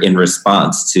behavior in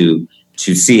response to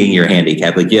seeing your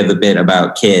handicap. Like you have a bit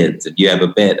about kids, and you have a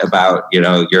bit about, you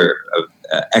know, your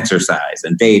exercise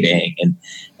and dating,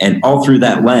 and all through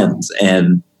that lens.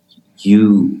 And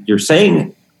you're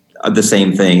saying the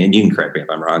same thing, and you can correct me if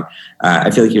I'm wrong. I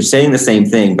feel like you're saying the same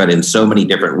thing, but in so many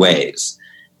different ways.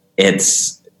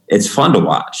 It's fun to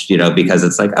watch, you know, because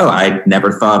it's like, oh, I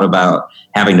never thought about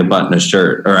having to button a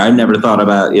shirt, or I never thought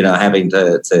about, you know, having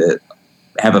to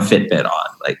have a Fitbit on.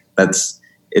 Like that's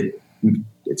it.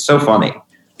 It's so funny.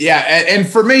 Yeah, and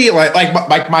for me,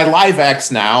 like my live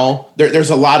acts now, there's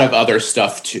a lot of other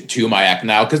stuff to my act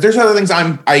now, because there's other things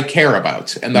I care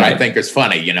about and that I think is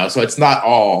funny, you know. So it's not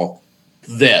all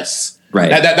this. Right.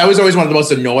 That was always one of the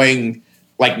most annoying,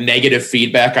 like, negative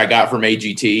feedback I got from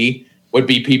AGT would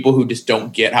be people who just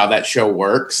don't get how that show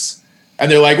works.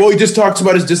 And they're like, well, he just talks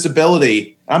about his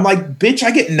disability. I'm like, bitch,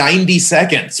 I get 90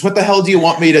 seconds. What the hell do you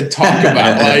want me to talk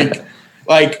about?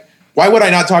 like, why would I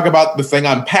not talk about the thing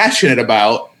I'm passionate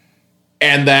about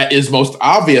and that is most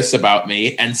obvious about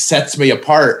me and sets me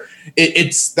apart?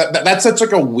 That's such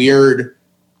like a weird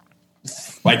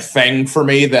like thing for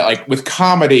me that, like, with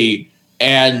comedy,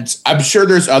 and I'm sure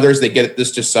there's others that get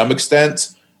this to some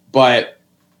extent, but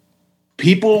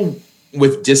people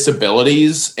with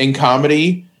disabilities in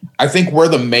comedy, I think we're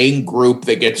the main group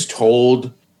that gets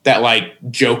told that, like,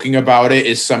 joking about it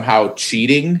is somehow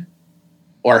cheating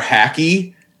or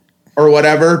hacky or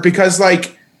whatever, because,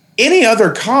 like, any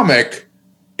other comic,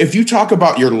 if you talk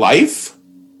about your life,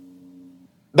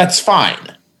 that's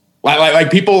fine. Like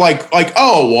people like,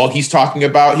 oh, well, he's talking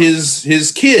about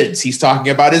his kids. He's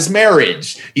talking about his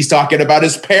marriage. He's talking about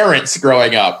his parents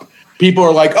growing up. People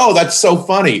are like, oh, that's so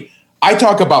funny. I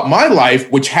talk about my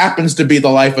life, which happens to be the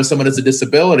life of someone with a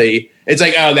disability. It's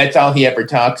like, oh, that's all he ever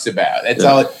talks about. That's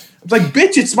all. It's like,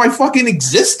 bitch, it's my fucking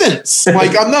existence.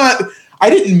 Like, I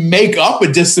didn't make up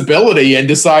a disability and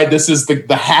decide this is the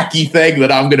hacky thing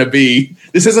that I'm going to be.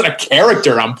 This isn't a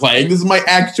character I'm playing. This is my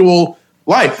actual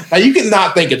life. Now, you can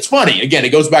not think it's funny. Again, it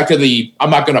goes back to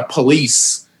I'm not going to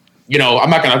police, you know,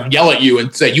 I'm not going to yell at you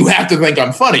and say, you have to think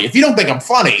I'm funny. If you don't think I'm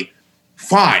funny,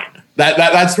 fine.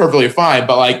 That's perfectly fine.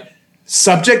 But, like,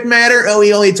 subject matter, oh,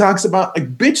 he only talks about,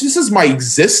 like, bitch, this is my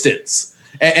existence.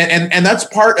 And that's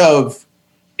part of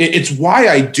it. It's why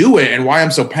I do it and why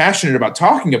I'm so passionate about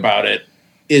talking about it,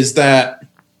 is that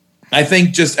I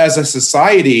think just as a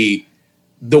society,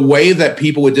 the way that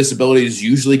people with disabilities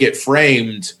usually get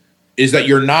framed is that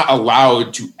you're not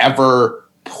allowed to ever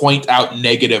point out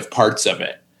negative parts of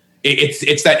it.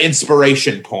 It's that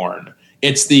inspiration porn.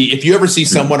 If you ever see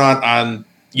someone on,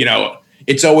 you know,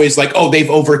 it's always like, oh, they've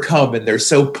overcome and they're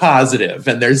so positive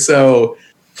and they're so,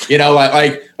 you know,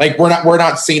 like we're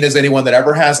not seen as anyone that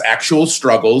ever has actual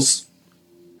struggles,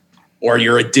 or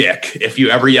you're a dick. If you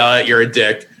ever yell at, you're a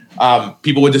dick.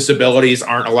 People with disabilities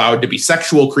aren't allowed to be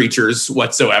sexual creatures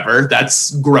whatsoever.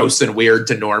 That's gross and weird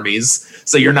to normies.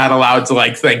 So you're not allowed to,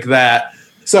 like, think that.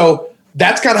 So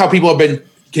that's kind of how people have been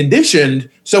conditioned.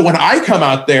 So when I come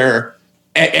out there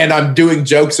and I'm doing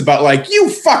jokes about, like,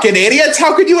 you fucking idiots,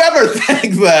 how could you ever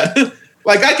think that?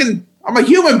 Like, I'm a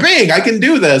human being. I can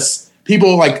do this.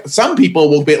 People, like, some people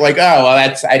will be like, oh,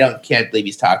 well, can't believe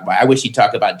he's talking about, I wish he'd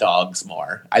talk about dogs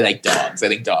more. I like dogs. I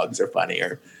think dogs are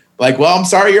funnier. Like, well, I'm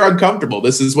sorry you're uncomfortable.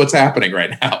 This is what's happening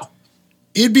right now.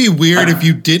 It'd be weird if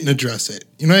you didn't address it.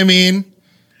 You know what I mean?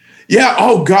 Yeah.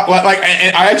 Oh God. Like,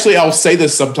 and I'll say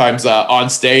this sometimes on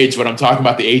stage when I'm talking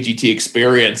about the AGT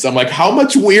experience. I'm like, how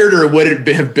much weirder would it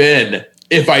have been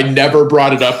if I never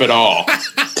brought it up at all?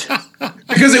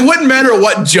 Because it wouldn't matter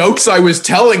what jokes I was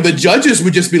telling. The judges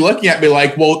would just be looking at me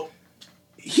like, well,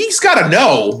 he's got to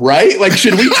know, right? Like,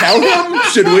 should we tell him?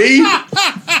 Should we?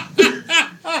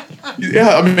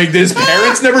 Yeah, I mean, did his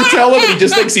parents never tell him and he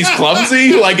just thinks he's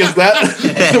clumsy? Like, is that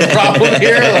the problem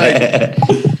here? Like,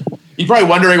 he's probably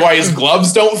wondering why his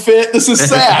gloves don't fit. This is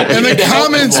sad. And the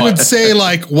comments would say,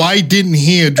 like, why didn't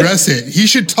he address it? He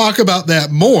should talk about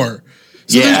that more.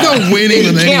 So there's no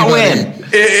winning with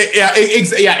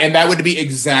anybody. Yeah, and that would be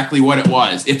exactly what it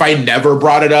was. If I never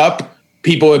brought it up,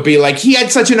 people would be like, he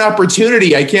had such an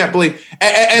opportunity. I can't believe.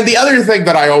 And the other thing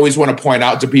that I always want to point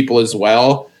out to people as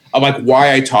well, of, like,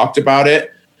 why I talked about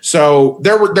it. So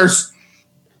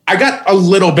I got a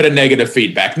little bit of negative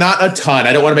feedback, not a ton.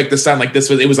 I don't want to make this sound like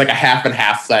it was like a half and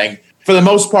half thing. For the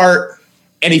most part,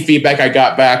 any feedback I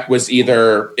got back was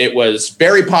either it was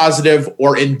very positive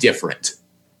or indifferent.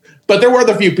 But there were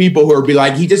the few people who would be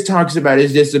like, he just talks about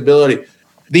his disability.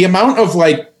 The amount of,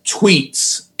 like,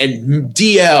 tweets and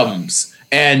DMs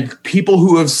and people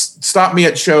who have stopped me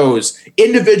at shows,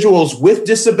 individuals with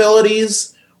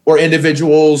disabilities or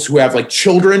individuals who have like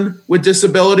children with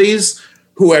disabilities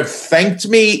who have thanked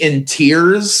me in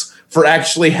tears for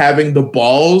actually having the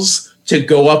balls to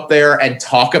go up there and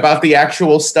talk about the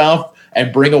actual stuff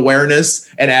and bring awareness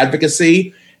and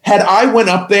advocacy. Had I went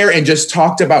up there and just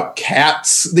talked about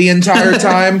cats the entire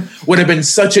time, would have been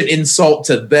such an insult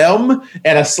to them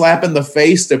and a slap in the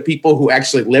face to people who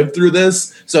actually lived through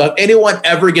this. So if anyone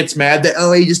ever gets mad that,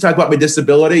 oh, you just talk about my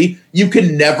disability, you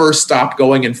can never stop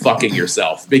going and fucking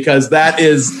yourself, because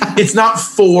it's not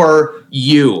for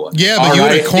you. Yeah, but you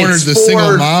would have cornered the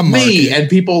single mom market. Me and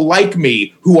people like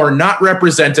me who are not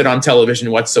represented on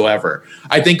television whatsoever.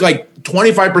 I think like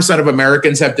 25% of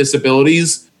Americans have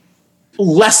disabilities.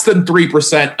 Less than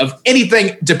 3% of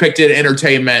anything depicted in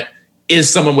entertainment is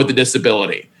someone with a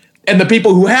disability. And the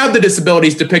people who have the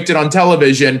disabilities depicted on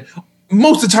television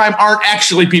most of the time aren't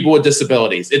actually people with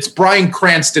disabilities. It's Bryan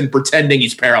Cranston pretending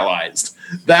he's paralyzed.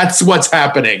 That's what's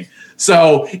happening.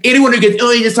 So anyone who gets,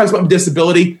 oh, he just talks about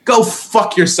disability, go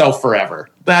fuck yourself forever.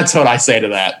 That's what I say to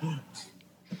that.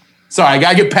 Sorry,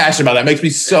 I get passionate about that. It makes me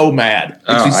so mad.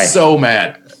 So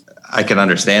mad. I can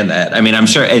understand that. I mean, I'm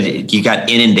sure you got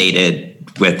inundated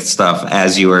with stuff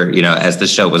as you were, as the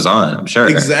show was on, I'm sure.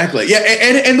 Exactly. Yeah.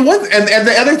 And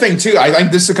the other thing too, I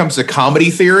think this comes to comedy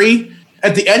theory.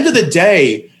 At the end of the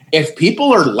day, if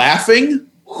people are laughing,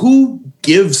 who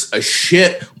gives a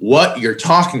shit what you're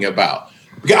talking about?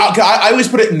 I always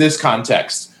put it in this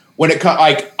context.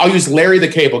 I'll use Larry the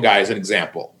Cable Guy as an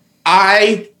example.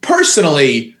 I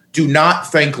personally do not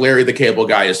think Larry the Cable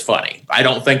Guy is funny. I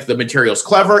don't think the material's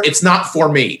clever. It's not for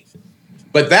me.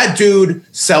 But that dude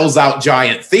sells out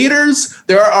giant theaters.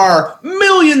 There are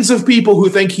millions of people who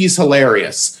think he's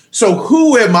hilarious. So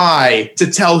who am I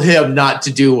to tell him not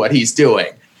to do what he's doing?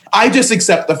 I just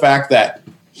accept the fact that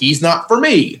he's not for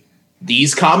me.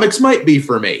 These comics might be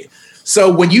for me.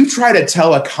 So when you try to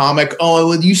tell a comic,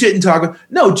 oh, you shouldn't talk.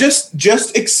 No, just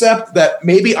accept that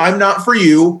maybe I'm not for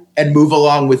you and move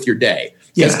along with your day.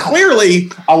 Because clearly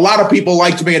a lot of people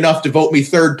liked me enough to vote me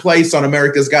third place on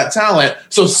America's Got Talent.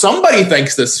 So somebody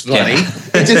thinks this is funny.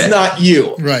 It's just not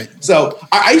you. Right. So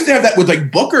I used to have that with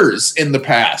like bookers in the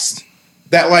past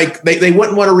that like they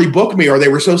wouldn't want to rebook me, or they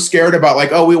were so scared about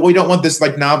like, oh, we don't want this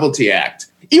like novelty act.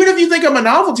 Even if you think I'm a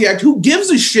novelty act, who gives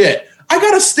a shit? I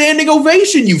got a standing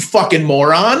ovation, you fucking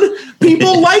moron.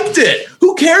 People liked it.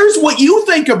 Who cares what you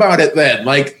think about it then?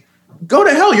 Like, go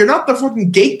to hell. You're not the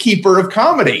fucking gatekeeper of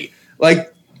comedy.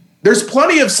 Like, there's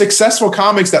plenty of successful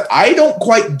comics that I don't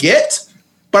quite get,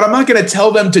 but I'm not going to tell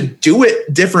them to do it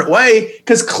a different way,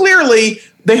 because clearly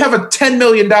they have a $10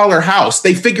 million house.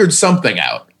 They figured something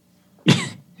out.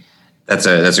 That's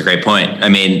a great point. I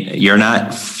mean, you're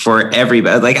not for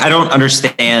everybody. Like, I don't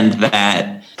understand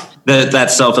that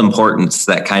self-importance,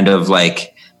 that kind of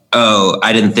like, oh,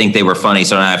 I didn't think they were funny,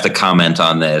 so I have to comment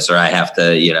on this, or I have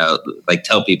to, like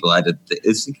tell people I did.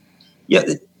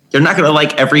 You're not going to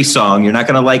like every song. You're not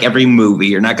going to like every movie.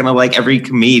 You're not going to like every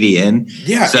comedian.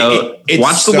 Yeah. So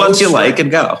watch the ones you like and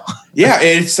go. Yeah,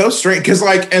 it's so strange. Because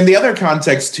and the other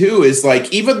context too is like,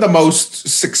 even the most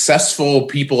successful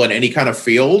people in any kind of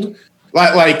field,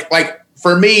 like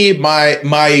for me,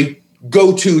 my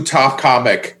go-to top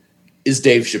comic is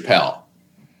Dave Chappelle.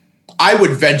 I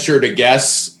would venture to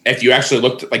guess, if you actually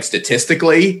looked at like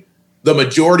statistically, the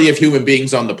majority of human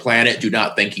beings on the planet do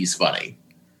not think he's funny.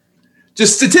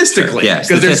 Just statistically,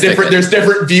 because there's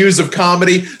different views of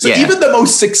comedy. So even the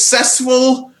most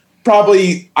successful,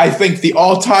 probably I think the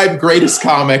all-time greatest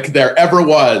comic there ever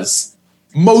was,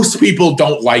 most people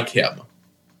don't like him.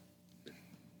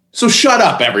 So shut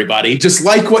up, everybody. Just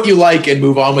like what you like and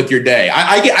move on with your day.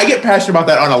 I get passionate about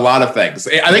that on a lot of things.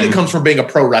 I think it comes from being a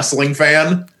pro wrestling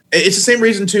fan. It's the same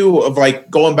reason too of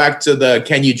like going back to the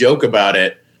can you joke about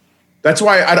it. That's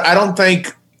why I don't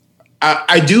think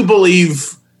I do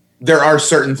believe there are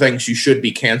certain things you should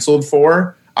be canceled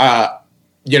for. I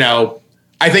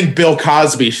think Bill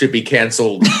Cosby should be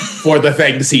canceled for the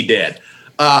things he did.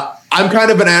 I'm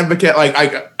kind of an advocate.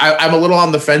 Like I'm a little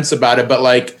on the fence about it, but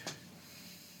like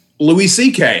Louis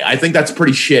C.K., I think that's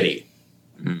pretty shitty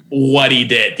what he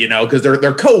did, because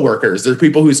they're coworkers. They're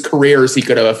people whose careers he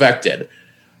could have affected.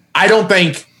 I don't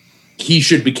think he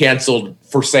should be canceled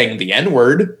for saying the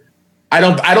N-word. I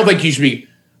don't think he should be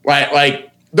like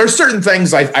there's certain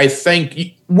things I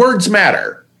think words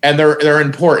matter and they're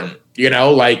important,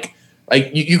 like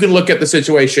you can look at the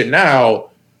situation now.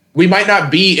 We might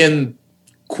not be in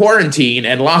quarantine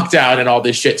and lockdown and all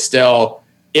this shit still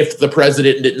if the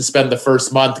president didn't spend the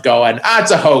first month going,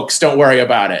 it's a hoax, don't worry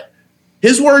about it.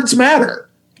 His words matter.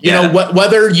 You know,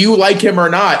 whether you like him or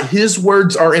not, his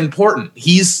words are important.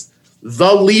 He's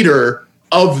the leader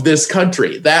of this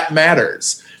country. That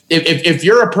matters. If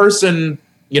you're a person,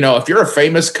 you know, if you're a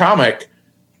famous comic,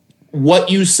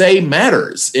 what you say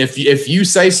matters. If you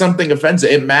say something offensive,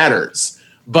 it matters.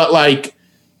 But like,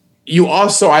 you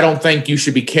also, I don't think you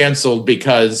should be canceled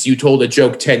because you told a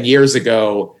joke 10 years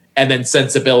ago and then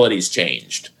sensibilities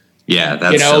changed. Yeah,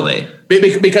 that's silly.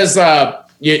 Because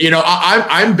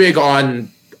I'm big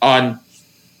on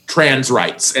trans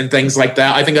rights and things like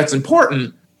that. I think that's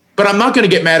important. But I'm not going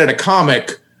to get mad at a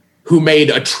comic who made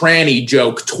a tranny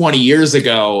joke 20 years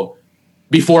ago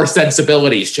before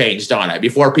sensibilities changed on it,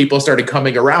 before people started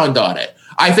coming around on it.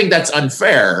 I think that's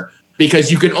unfair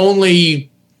because you can only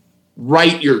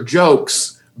write your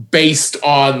jokes based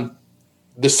on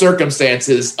the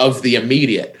circumstances of the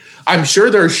immediate. I'm sure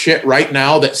there's shit right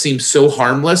now that seems so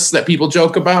harmless that people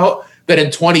joke about that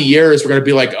in 20 years we're going to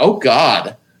be like, oh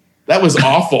God, that was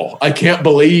awful. I can't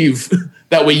believe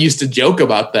that we used to joke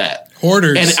about that.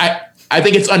 Hoarders. And I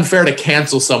think it's unfair to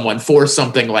cancel someone for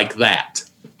something like that.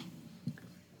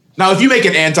 Now, if you make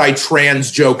an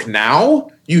anti-trans joke now,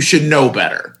 you should know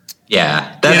better.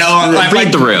 Yeah.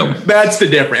 Read the room. That's the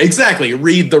difference. Exactly.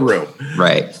 Read the room.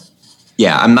 Right.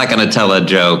 Yeah. I'm not going to tell a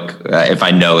joke if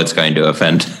I know it's going to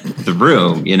offend the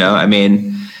room. You know, I mean,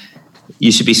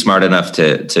 you should be smart enough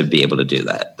to be able to do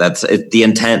that. That's it. The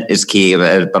intent is key,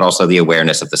 but also the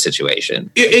awareness of the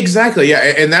situation. Exactly. Yeah.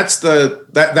 And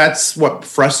that's what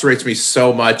frustrates me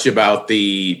so much about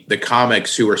the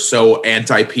comics who are so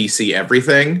anti-PC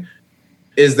everything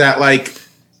is that, like,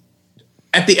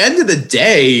 at the end of the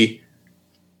day,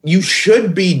 you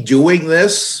should be doing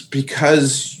this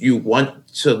because you want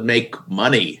to make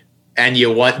money and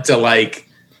you want to, like,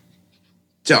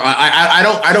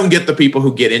 I don't get the people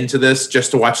who get into this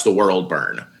just to watch the world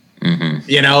burn. Mm-hmm.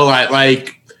 You know,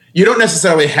 like you don't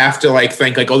necessarily have to like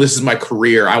think like, oh, this is my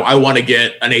career. I want to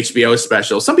get an HBO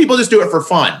special. Some people just do it for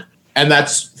fun, and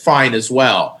that's fine as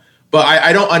well. But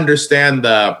I don't understand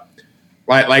the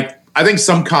like. I think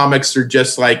some comics are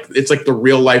just like, it's like the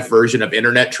real life version of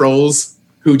internet trolls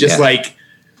who just like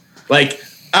I'm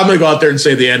gonna go out there and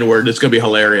say the N-word. It's gonna be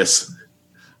hilarious.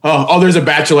 Oh, there's a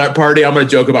bachelorette party. I'm going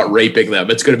to joke about raping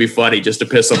them. It's going to be funny just to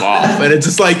piss them off. And it's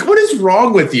just like, what is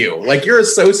wrong with you? Like, you're a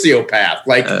sociopath.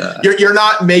 Like, you're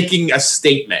not making a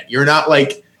statement. You're not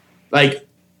like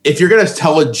if you're going to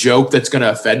tell a joke that's going to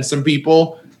offend some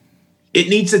people, it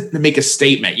needs to make a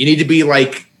statement. You need to be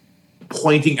like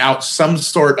pointing out some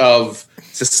sort of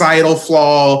societal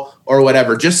flaw or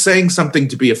whatever. Just saying something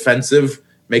to be offensive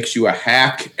makes you a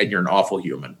hack and you're an awful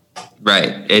human.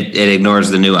 Right. It ignores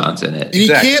the nuance in it. And you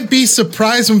can't be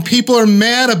surprised when people are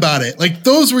mad about it. Like,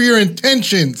 those were your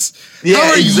intentions. Yeah, how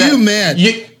are you mad?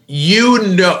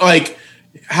 You know, like,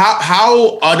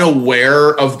 how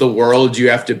unaware of the world you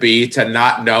have to be to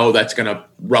not know that's going to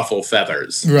ruffle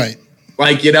feathers. Right.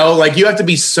 Like, you know, like, you have to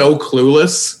be so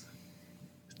clueless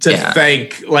to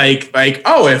think, like,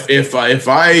 oh, if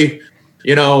I,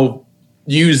 you know,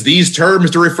 use these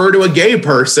terms to refer to a gay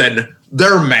person,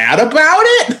 they're mad about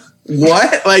it?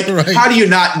 What? Like, right. How do you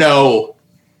not know?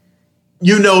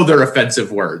 You know they're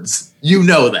offensive words. You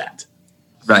know that.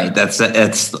 Right.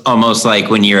 It's almost like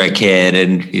when you're a kid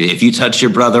and if you touch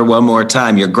your brother one more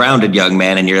time, you're grounded, young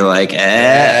man, and you're like,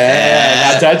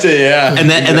 not touch it, yeah. And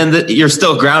then you're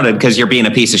still grounded because you're being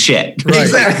a piece of shit.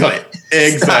 Right.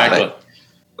 Exactly.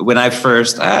 When I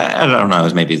first, I don't know, I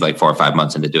was maybe like 4 or 5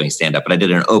 months into doing stand-up, but I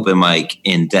did an open mic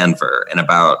in Denver, and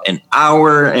about an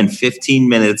hour and 15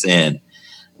 minutes in,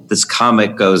 this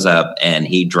comic goes up and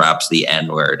he drops the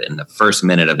N-word in the first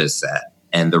minute of his set,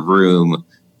 and the room,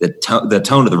 the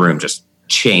tone of the room just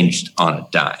changed on a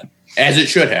dime. As it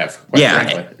should have.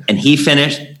 Yeah, and he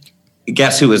finished.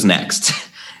 Guess who was next?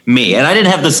 Me. And I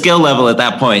didn't have the skill level at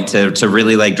that point to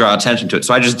really like draw attention to it.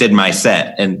 So I just did my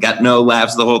set and got no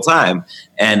laughs the whole time.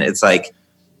 And it's like,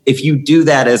 if you do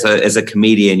that as a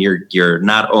comedian, you're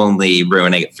not only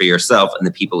ruining it for yourself and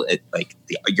the people,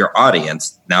 your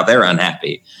audience, now they're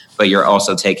unhappy, but you're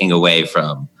also taking away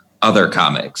from other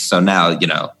comics. So now, you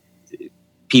know,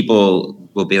 people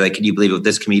will be like, can you believe what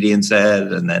this comedian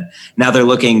said? And then now they're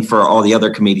looking for all the other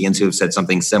comedians who have said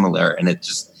something similar. And it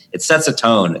sets a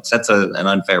tone. It sets an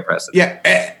unfair precedent.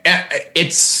 Yeah,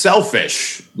 it's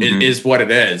selfish is what it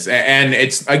is. And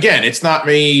it's not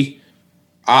me.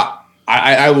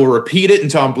 I will repeat it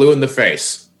until I'm blue in the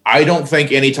face. I don't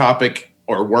think any topic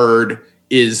or word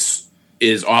is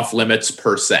off limits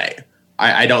per se.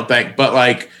 I don't think. But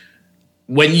like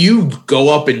when you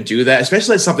go up and do that,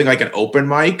 especially at something like an open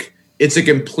mic, it's a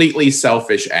completely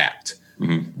selfish act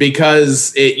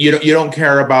because you don't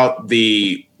care about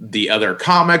the other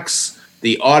comics.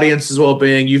 the audience's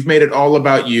well-being. You've made it all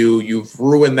about you. You've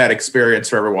ruined that experience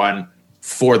for everyone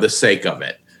for the sake of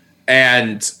it.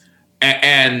 And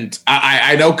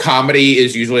I know comedy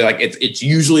is usually like it's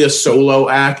usually a solo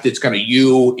act. It's kind of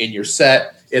you in your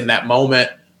set in that moment,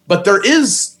 but there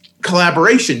is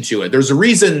collaboration to it. There's a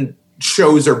reason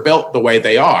shows are built the way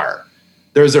they are.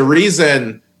 There's a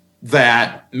reason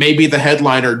that maybe the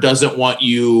headliner doesn't want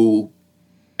you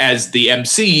as the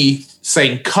MC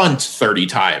saying cunt 30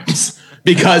 times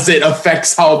because it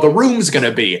affects how the room's going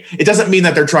to be. It doesn't mean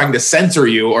that they're trying to censor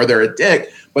you or they're a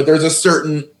dick, but there's a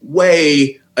certain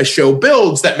way a show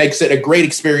builds that makes it a great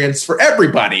experience for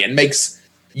everybody and makes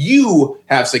you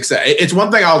have success. It's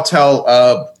one thing I'll tell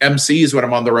MCs when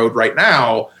I'm on the road right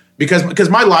now, because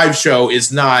my live show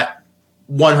is not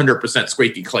 100%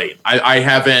 squeaky clean. I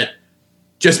haven't,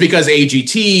 just because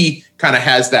AGT kind of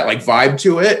has that like vibe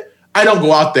to it, I don't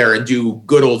go out there and do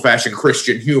good old fashioned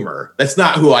Christian humor. That's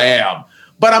not who I am.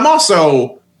 But I'm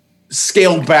also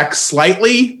scaled back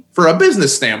slightly for a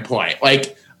business standpoint.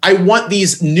 Like, I want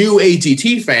these new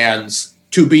AGT fans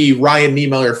to be Ryan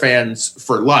Niemiller fans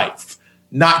for life,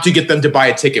 not to get them to buy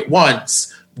a ticket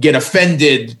once, get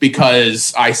offended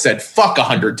because I said fuck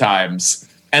 100 times,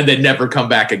 and then never come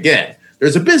back again.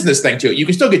 There's a business thing to it. You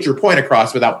can still get your point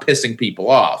across without pissing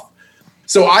people off.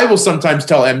 So I will sometimes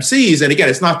tell MCs, and again,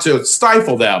 it's not to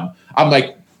stifle them. I'm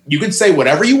like, you can say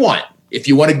whatever you want. If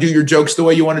you want to do your jokes the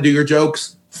way you want to do your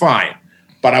jokes, fine.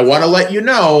 But I want to let you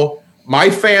know, my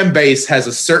fan base has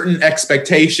a certain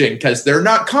expectation because they're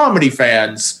not comedy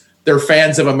fans. They're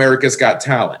fans of America's Got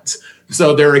Talent.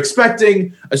 So they're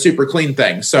expecting a super clean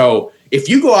thing. So if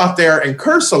you go out there and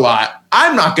curse a lot,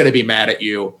 I'm not going to be mad at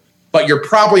you, but you're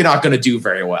probably not going to do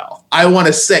very well. I want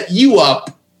to set you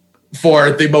up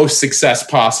for the most success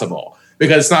possible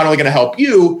because it's not only going to help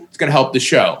you, it's going to help the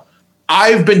show.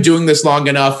 I've been doing this long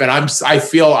enough and I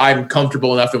feel I'm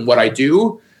comfortable enough in what I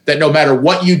do that no matter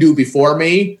what you do before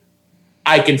me,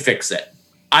 I can fix it.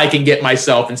 I can get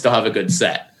myself and still have a good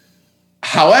set.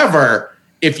 However,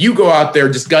 if you go out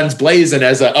there just guns blazing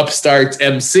as an upstart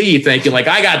MC thinking like,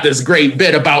 I got this great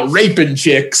bit about raping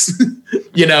chicks,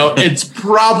 it's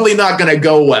probably not going to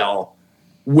go well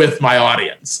with my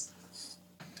audience.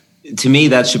 To me,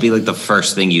 that should be like the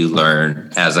first thing you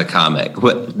learn as a comic.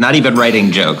 Not even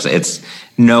writing jokes. It's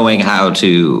knowing how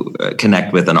to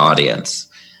connect with an audience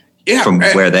from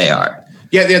where they are.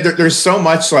 Yeah, there's so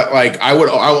much like I'll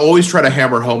always try to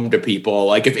hammer home to people.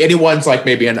 Like if anyone's like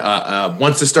maybe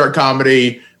wants to start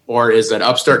comedy or is an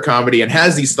upstart comedy and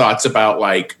has these thoughts about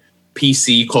like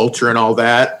PC culture and all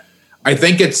that, I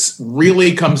think it's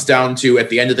really comes down to, at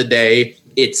the end of the day,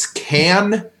 it's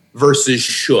can versus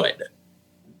should.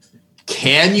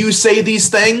 Can you say these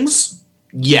things?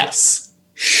 Yes.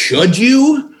 Should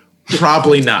you?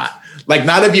 Probably not. Like,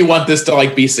 not if you want this to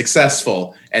like be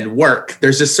successful and work.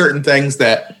 There's just certain things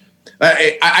that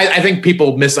I think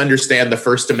people misunderstand the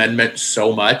First Amendment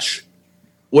so much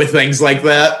with things like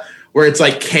that, where it's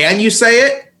like, can you say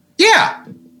it? Yeah.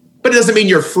 But it doesn't mean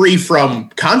you're free from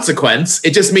consequence.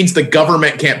 It just means the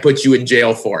government can't put you in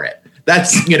jail for it.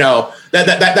 That's,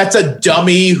 that's a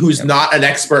dummy who's not an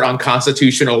expert on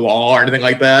constitutional law or anything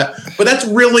like that. But that's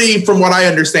really, from what I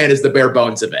understand, is the bare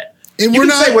bones of it. And you can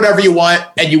say whatever you want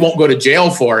and you won't go to jail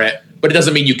for it, but it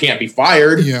doesn't mean you can't be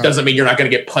fired. Yeah. Doesn't mean you're not going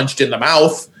to get punched in the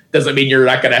mouth. Doesn't mean you're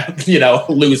not going to,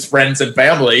 lose friends and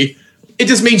family. It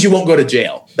just means you won't go to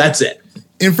jail. That's it.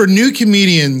 And for new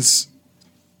comedians,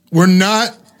 we're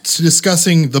not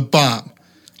discussing the bomb.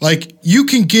 Like, you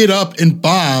can get up and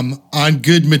bomb on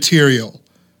good material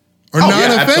or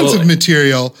non-offensive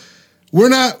material. We're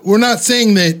not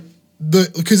saying that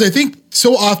because I think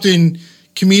so often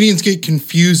comedians get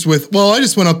confused with, well, I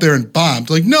just went up there and bombed.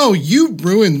 Like, no, you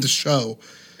ruined the show.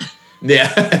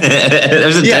 Yeah.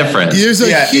 There's a difference. There's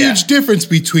a huge difference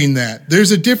between that.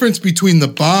 There's a difference between the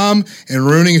bomb and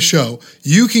ruining a show.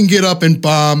 You can get up and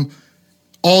bomb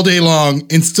all day long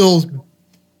and still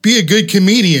be a good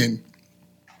comedian.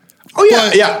 Oh,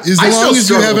 yeah, but as long as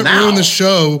you haven't ruined the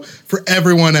show for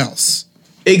everyone else.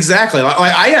 Exactly. Like,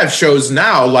 I have shows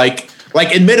now, like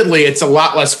admittedly, it's a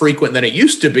lot less frequent than it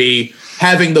used to be.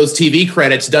 Having those TV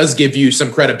credits does give you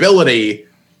some credibility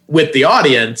with the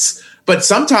audience, but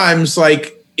sometimes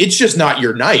like it's just not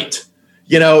your night.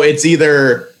 It's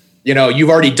either, you've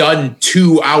already done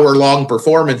 2-hour-long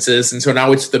performances, and so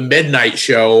now it's the midnight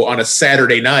show on a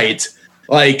Saturday night.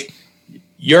 Like,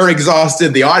 you're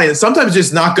exhausted. The audience sometimes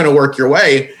just not going to work your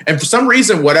way. And for some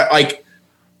reason,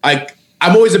 I'm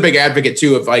always a big advocate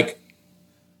too of like,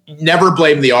 never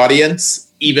blame the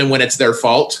audience, even when it's their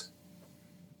fault.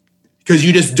 Because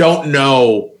you just don't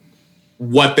know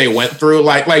what they went through.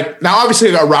 Like now, obviously,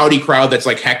 a rowdy crowd that's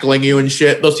like heckling you and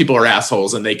shit, those people are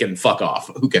assholes and they can fuck off.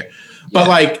 Who cares? But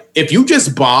like, if you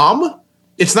just bomb,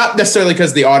 it's not necessarily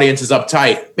because the audience is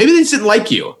uptight. Maybe they just didn't like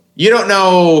you. You don't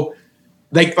know,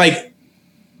 like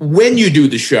when you do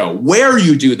the show, where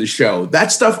you do the show,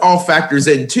 that stuff all factors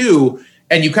in too.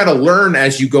 And you kind of learn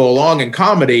as you go along in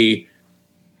comedy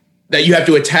that you have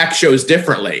to attack shows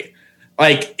differently.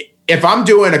 Like if I'm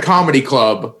doing a comedy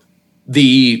club,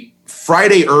 the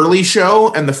Friday early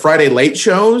show and the Friday late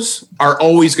shows are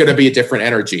always going to be a different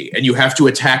energy, and you have to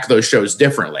attack those shows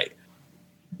differently.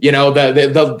 You know,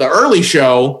 the early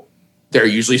show, they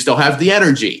usually still have the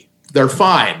energy. They're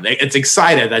fine. It's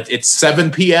excited. It's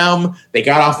 7 p.m. They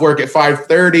got off work at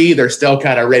 5:30. They're still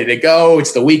kind of ready to go.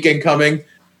 It's the weekend coming.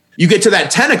 You get to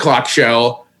that 10 o'clock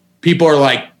show, people are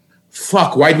like,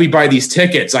 fuck, why'd we buy these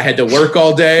tickets? I had to work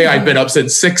all day. I've been up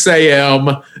since 6 a.m.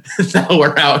 Now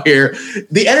we're out here.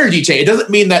 The energy change. It doesn't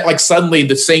mean that like suddenly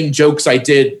the same jokes I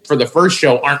did for the first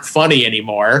show aren't funny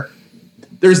anymore.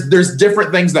 There's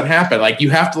different things that happen. Like you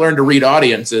have to learn to read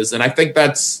audiences. And I think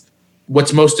that's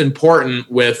what's most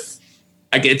important with,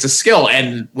 like, it's a skill.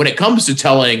 And when it comes to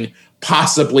telling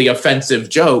possibly offensive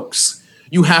jokes,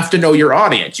 you have to know your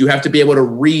audience. You have to be able to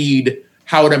read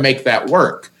how to make that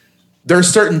work. There's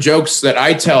certain jokes that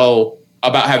I tell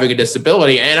about having a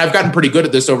disability, and I've gotten pretty good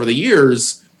at this over the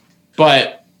years,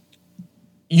 but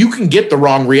you can get the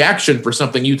wrong reaction for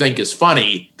something you think is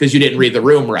funny because you didn't read the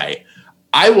room right.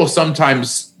 I will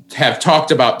sometimes have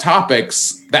talked about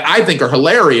topics that I think are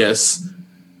hilarious,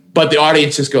 but the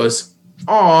audience just goes,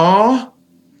 "Aw."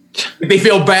 They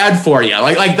feel bad for you.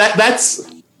 Like that's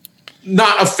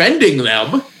not offending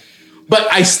them, but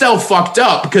I still fucked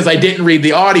up because I didn't read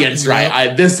the audience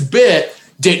right. This bit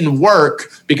didn't work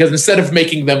because instead of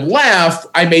making them laugh,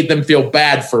 I made them feel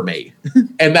bad for me.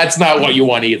 And that's not what you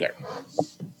want either.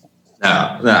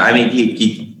 No. I mean,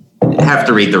 you have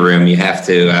to read the room. You have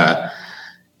to,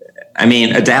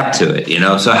 adapt to it, you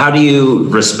know? So how do you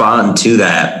respond to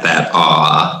that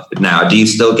awe now? Do you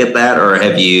still get that, or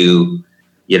have you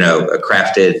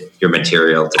crafted your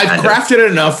material? I've crafted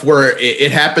it enough where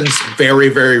it happens very,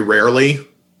 very rarely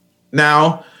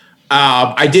now.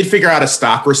 I did figure out a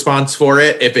stock response for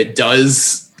it if it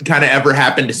does kind of ever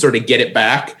happen to sort of get it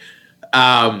back.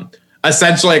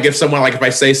 Essentially, like if I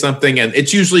say something, and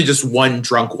it's usually just one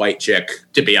drunk white chick,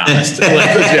 to be honest.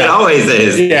 It always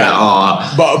is.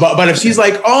 Yeah. But if she's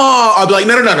like, "Oh," I'll be like,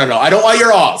 no. I don't want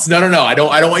your awes. No. I don't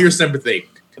want your sympathy.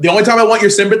 The only time I want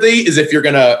your sympathy is if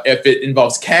it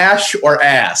involves cash or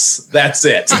ass. That's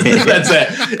it. That's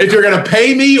it. If you're going to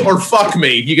pay me or fuck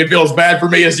me, you can feel as bad for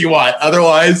me as you want.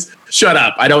 Otherwise, shut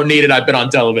up. I don't need it. I've been on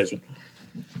television.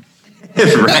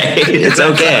 Right. It's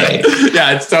okay.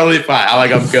 Yeah, it's totally fine.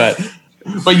 I'm good.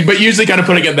 But usually kind of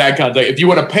putting it in that context. If you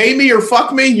want to pay me or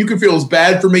fuck me, you can feel as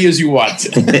bad for me as you want.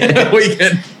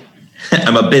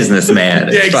 I'm a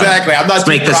businessman. Yeah, exactly. I'm not. Let's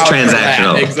make this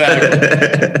transactional.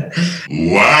 Exactly.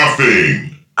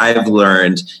 Laughing. I've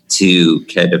learned to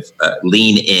kind of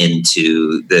lean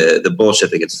into the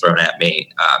bullshit that gets thrown at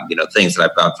me. Things that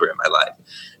I've gone through in my life.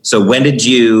 So when did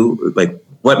you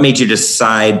what made you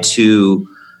decide to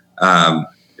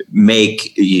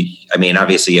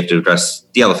obviously you have to address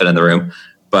the elephant in the room,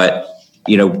 but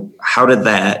how did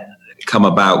that come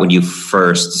about when you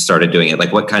first started doing it?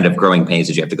 Like, what kind of growing pains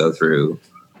did you have to go through?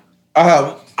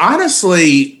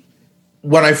 Honestly,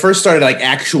 when I first started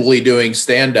actually doing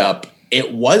stand-up,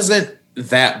 it wasn't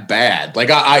that bad.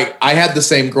 Like I had the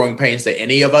same growing pains that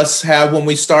any of us have when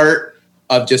we start,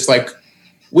 of just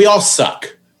we all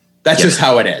suck. That's just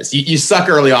how it is. You suck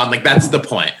early on. Like that's the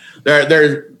point.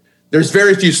 There's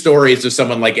very few stories of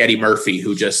someone like Eddie Murphy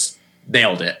who just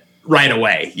nailed it right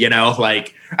away.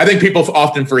 I think people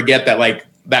often forget that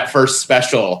that first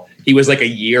special, he was a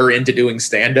year into doing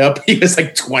stand-up. He was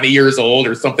 20 years old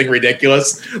or something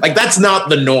ridiculous. That's not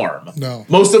the norm. No.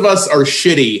 Most of us are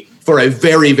shitty for a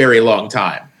very, very long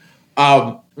time.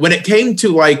 When it came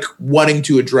to wanting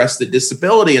to address the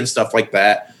disability and stuff like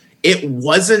that, it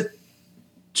wasn't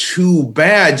too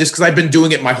bad just because I've been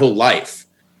doing it my whole life.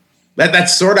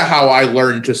 That's sort of how I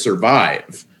learned to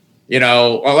survive.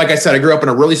 Like I said, I grew up in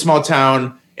a really small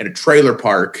town in a trailer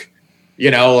park,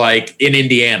 in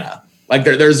Indiana.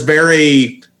 There's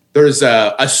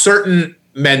a certain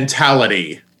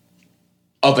mentality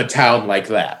of a town like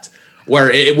that,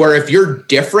 where if you're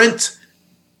different,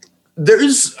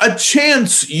 there's a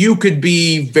chance you could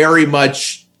be very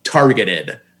much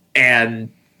targeted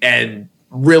and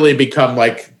really become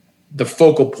the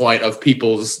focal point of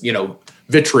people's,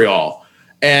 vitriol.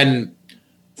 And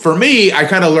for me, I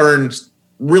kind of learned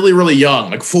really, really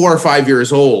young, 4 or 5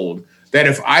 years old, that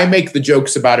if I make the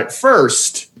jokes about it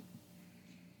first,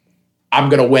 I'm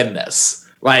going to win this.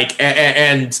 Like,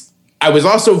 and I was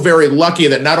also very lucky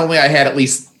that not only I had at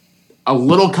least a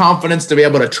little confidence to be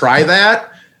able to try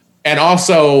that, and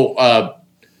also,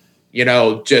 you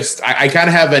know, just I kind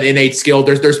of have an innate skill.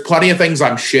 There's plenty of things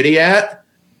I'm shitty at.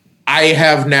 I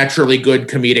have naturally good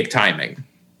comedic timing.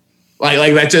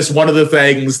 Like that's just one of the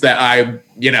things that I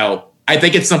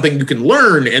think it's something you can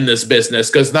learn in this business,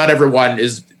 because not everyone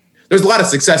is. There's a lot of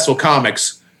successful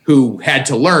comics who had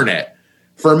to learn it.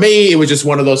 For me, it was just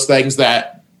one of those things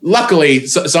that, luckily,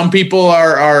 some people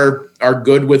are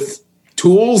good with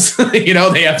tools. You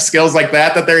know, they have skills like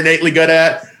that they're innately good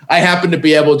at. I happen to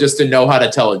be able just to know how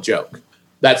to tell a joke.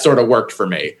 That sort of worked for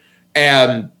me.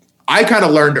 And I kind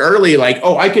of learned early, like,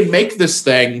 oh, I can make this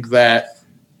thing that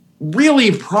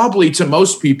really probably to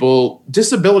most people,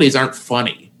 disabilities aren't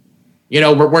funny. You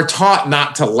know, we're taught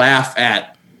not to laugh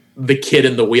at the kid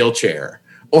in the wheelchair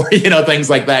or, you know, things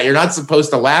like that. You're not supposed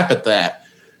to laugh at that.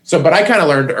 So, but I kind of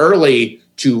learned early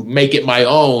to make it my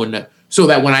own, so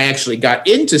that when I actually got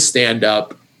into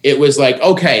stand-up, it was like,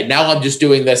 okay, now I'm just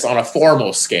doing this on a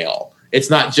formal scale. It's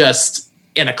not just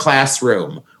in a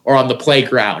classroom or on the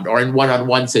playground or in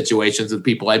one-on-one situations with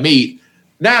people I meet.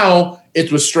 Now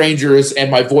it's with strangers and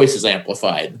my voice is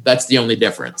amplified. That's the only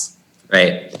difference.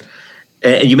 Right.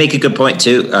 And you make a good point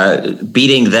too,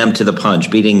 beating them to the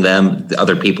punch, beating them, the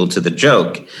other people, to the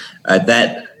joke,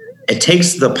 that it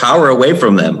takes the power away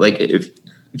from them. Like if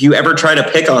you ever try to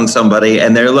pick on somebody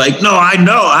and they're like, no, I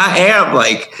know I am,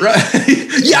 like, right.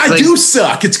 Yeah, I do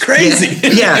suck. It's crazy.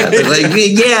 Yeah. Like,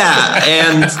 yeah.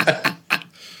 And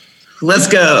let's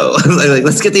go. Like,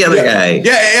 let's get the other guy.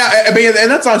 Yeah. I mean, and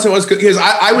that's also because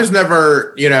I was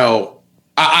never, you know,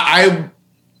 I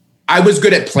was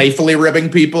good at playfully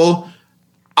ribbing people.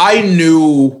 I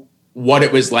knew what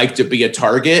it was like to be a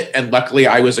target, and luckily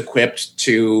I was equipped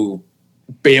to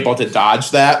be able to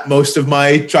dodge that most of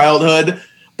my childhood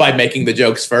by making the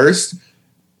jokes first.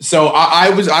 So I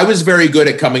was very good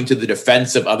at coming to the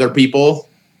defense of other people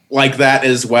like that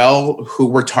as well, who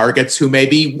were targets who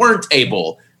maybe weren't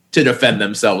able to defend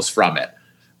themselves from it.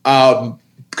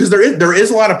 Because there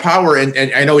is a lot of power, and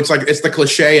I know it's the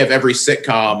cliche of every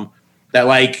sitcom that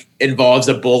like involves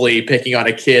a bully picking on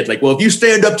a kid. Like, well, if you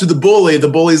stand up to the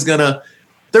bully's gonna.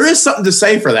 There is something to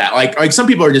say for that. Like some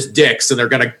people are just dicks and they're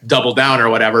gonna double down or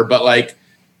whatever. But like,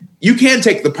 you can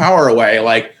take the power away.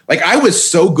 Like I was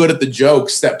so good at the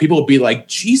jokes that people would be like,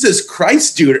 Jesus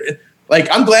Christ, dude. Like,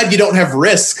 I'm glad you don't have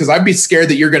wrists, because I'd be scared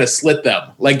that you're gonna slit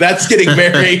them. Like, that's getting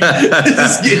very,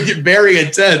 very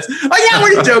intense. Like, yeah,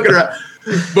 what are you joking around?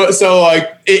 But so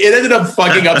like, it ended up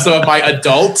fucking up some of my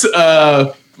adult.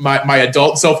 My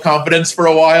adult self-confidence for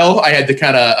a while. I had to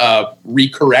kind of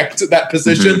recorrect that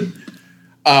position.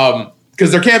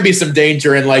 Because there can be some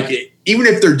danger in, like, even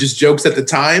if they're just jokes at the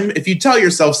time, if you tell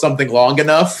yourself something long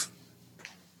enough,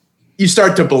 you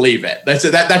start to believe it.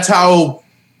 That's how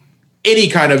any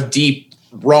kind of deep,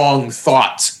 wrong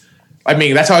thought. I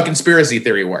mean, that's how a conspiracy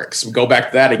theory works. Go back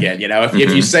to that again. You know, if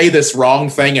you say this wrong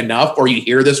thing enough, or you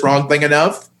hear this wrong thing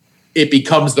enough, it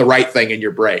becomes the right thing in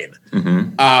your brain.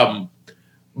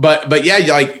 But yeah,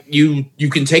 like you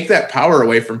can take that power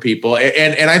away from people.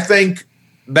 And I think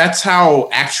that's how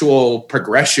actual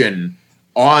progression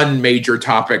on major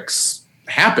topics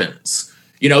happens.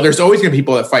 You know, there's always going to be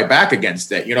people that fight back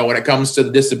against it. You know, when it comes to the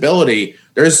disability,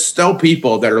 there's still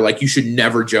people that are like, you should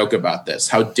never joke about this.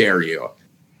 How dare you?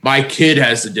 My kid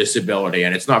has a disability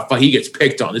and it's not fun. He gets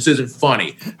picked on. This isn't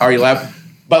funny. How are you laughing?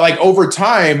 But like over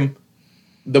time,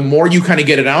 the more you kind of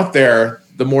get it out there,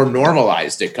 the more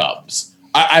normalized it comes.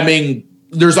 I mean,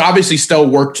 there's obviously still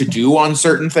work to do on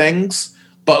certain things,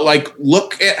 but like,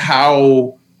 look at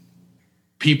how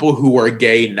people who are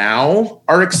gay now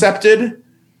are accepted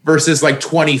versus like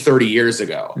 20, 30 years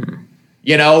ago.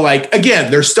 You know, like,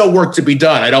 again, there's still work to be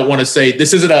done. I don't want to say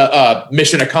this isn't a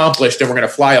mission accomplished and we're going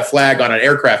to fly a flag on an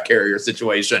aircraft carrier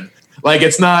situation. Like,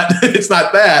 it's not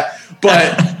that,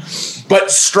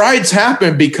 but strides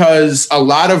happen because a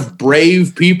lot of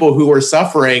brave people who are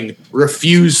suffering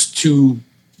refuse to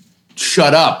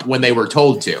shut up when they were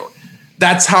told to.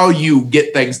 That's how you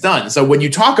get things done. So when you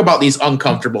talk about these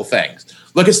uncomfortable things,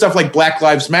 look at stuff like Black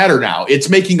Lives Matter now. It's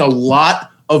making a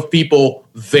lot of people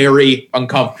very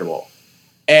uncomfortable.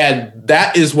 And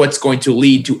that is what's going to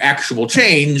lead to actual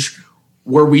change,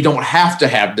 where we don't have to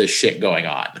have this shit going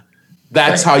on.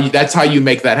 That's how you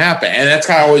make that happen. And that's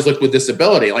how I always look with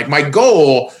disability. Like, my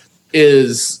goal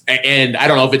is, and I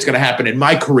don't know if it's going to happen in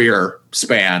my career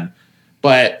span,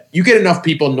 but you get enough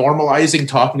people normalizing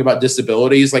talking about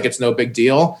disabilities like it's no big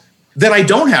deal, then I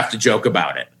don't have to joke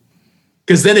about it.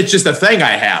 Because then it's just a thing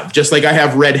I have, just like I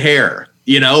have red hair,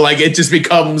 like it just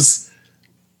becomes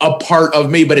a part of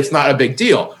me, but it's not a big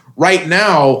deal. Right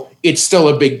now, it's still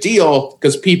a big deal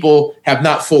because people have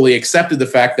not fully accepted the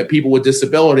fact that people with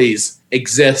disabilities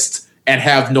exist and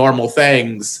have normal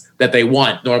things that they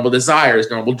want, normal desires,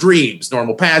 normal dreams,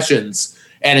 normal passions.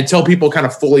 And until people kind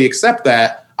of fully accept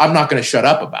that, I'm not going to shut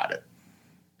up about it.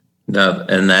 No,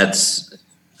 and that's...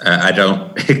 I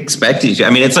don't expect you to. I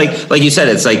mean, it's like you said,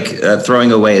 it's like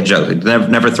throwing away a joke.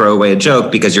 Never throw away a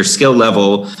joke because your skill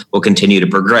level will continue to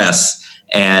progress.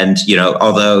 And,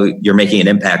 although you're making an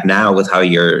impact now with how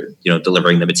you're,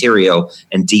 delivering the material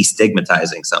and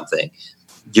destigmatizing something,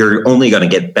 you're only going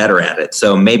to get better at it.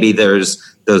 So maybe there's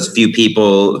those few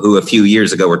people who a few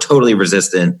years ago were totally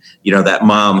resistant, that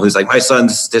mom who's like, my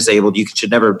son's disabled. You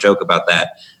should never joke about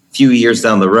that. A few years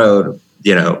down the road,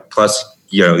 plus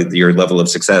your level of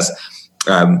success,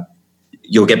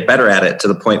 you'll get better at it to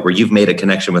the point where you've made a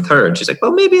connection with her. And she's like,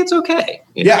 well, maybe it's okay.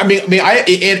 Yeah. I mean,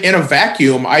 in a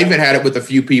vacuum, I even had it with a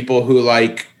few people who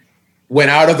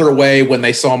went out of their way when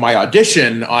they saw my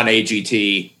audition on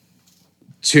AGT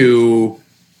to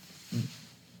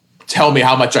tell me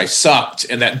how much I sucked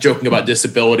and that joking about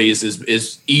disabilities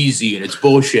is easy and it's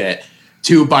bullshit.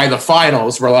 To by the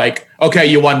finals, we're like, okay,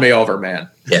 you won me over, man.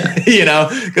 Yeah.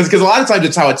 Because a lot of times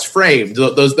it's how it's framed.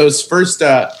 Those first,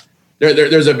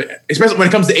 there's especially when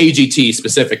it comes to AGT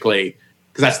specifically,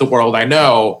 because that's the world I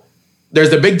know,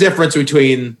 there's a big difference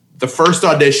between the first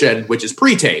audition, which is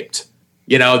pre-taped.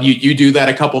 You do that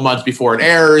a couple months before it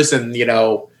airs and,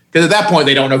 because at that point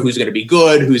they don't know who's going to be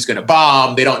good, who's going to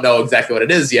bomb. They don't know exactly what it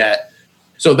is yet.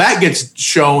 So that gets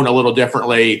shown a little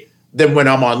differently than when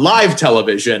I'm on live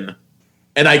television.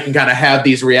 And I can kind of have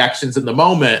these reactions in the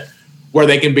moment where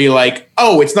they can be like,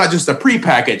 oh, it's not just a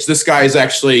prepackaged. This guy's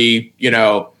actually,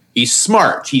 he's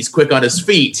smart. He's quick on his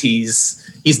feet.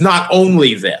 He's not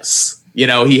only this,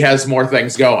 he has more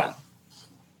things going.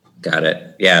 Got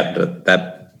it. Yeah,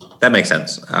 that makes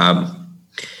sense.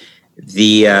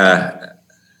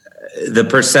 The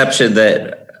perception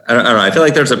that, I don't know, I feel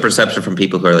like there's a perception from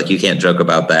people who are like, you can't joke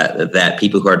about that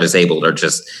people who are disabled are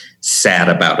just sad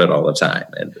about it all the time.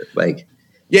 And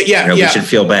we should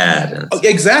feel bad.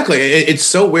 Exactly. It's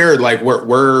so weird. Like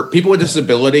we're people with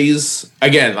disabilities.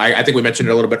 Again, I think we mentioned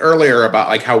it a little bit earlier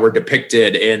about how we're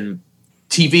depicted in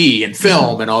TV and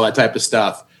film and all that type of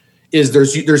stuff.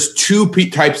 There's two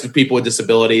types of people with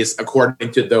disabilities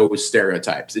according to those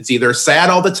stereotypes. It's either sad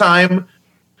all the time,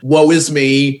 woe is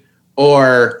me,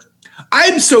 or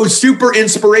I'm so super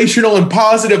inspirational and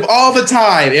positive all the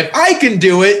time. If I can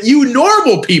do it, you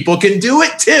normal people can do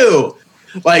it too.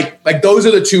 Like those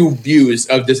are the two views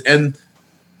of this. And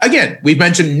again, we've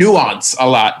mentioned nuance a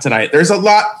lot tonight. There's a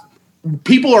lot.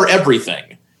 People are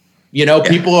everything.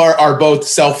 People are both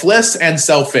selfless and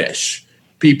selfish.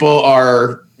 People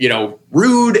are,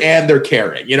 rude and they're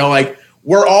caring.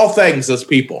 We're all things as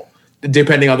people,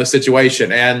 depending on the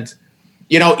situation. And,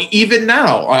 even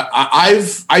now,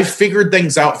 I've figured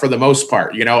things out for the most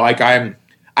part. I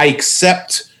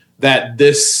accept that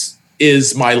this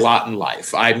is my lot in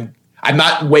life. I'm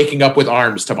not waking up with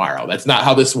arms tomorrow. That's not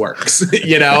how this works.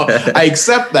 I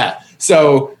accept that.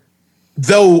 So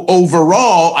though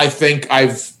overall, I think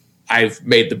I've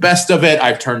made the best of it.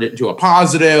 I've turned it into a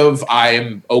positive.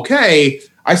 I'm okay.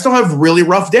 I still have really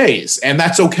rough days and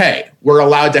that's okay. We're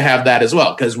allowed to have that as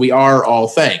well because we are all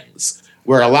things.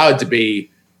 We're allowed to be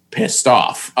pissed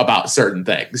off about certain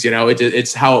things.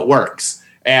 It's how it works.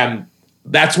 And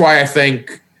that's why I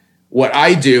think what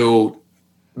I do,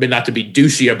 but not to be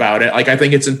douchey about it. I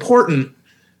think it's important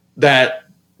that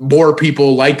more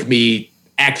people like me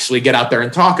actually get out there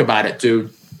and talk about it, to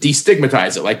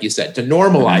destigmatize it, like you said, to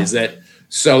normalize it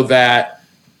so that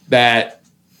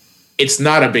it's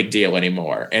not a big deal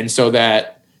anymore. And so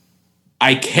that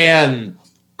I can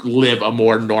live a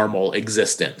more normal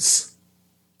existence.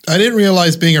 I didn't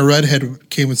realize being a redhead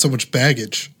came with so much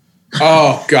baggage.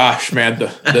 Oh gosh, man.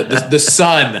 The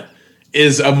sun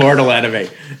is a mortal enemy.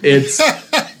 It's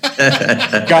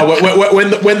God,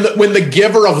 when the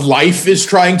giver of life is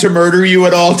trying to murder you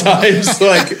at all times,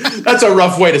 that's a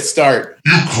rough way to start.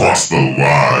 You crossed the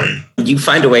line. You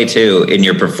find a way too in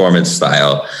your performance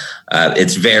style.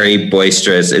 It's very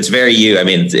boisterous. It's very you. I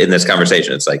mean, in this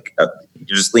conversation, it's like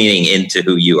you're just leaning into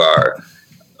who you are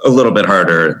a little bit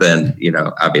harder than,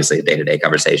 obviously a day-to-day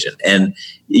conversation. And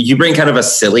you bring kind of a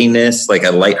silliness, like a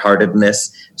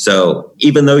lightheartedness. So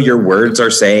even though your words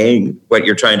are saying what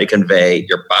you're trying to convey,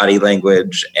 your body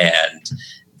language and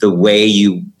the way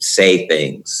you say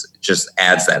things just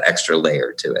adds that extra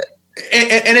layer to it.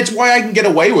 And it's why I can get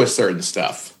away with certain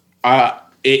stuff.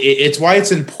 It's why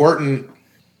it's important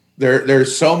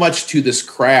there's so much to this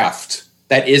craft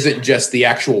that isn't just the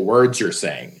actual words you're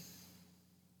saying.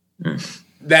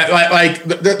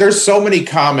 That there's so many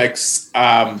comics.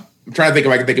 I'm trying to think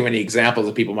if I can think of any examples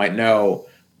that people might know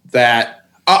that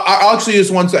I'll actually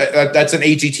use one that's an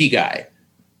AGT guy.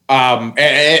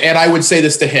 And I would say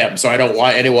this to him, so I don't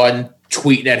want anyone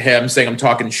tweeting at him saying I'm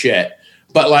talking shit.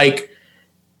 But like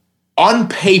on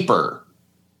paper,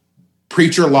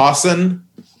 Preacher Lawson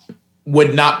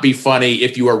would not be funny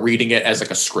if you were reading it as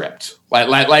like a script.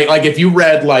 Like if you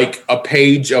read like a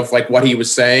page of like what he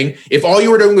was saying, if all you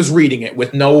were doing was reading it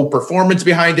with no performance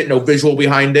behind it, no visual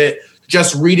behind it,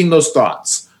 just reading those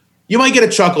thoughts, you might get a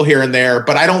chuckle here and there,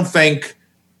 but I don't think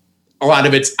a lot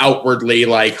of it's outwardly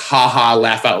like, haha,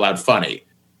 laugh out loud funny.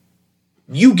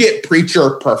 You get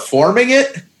Preacher performing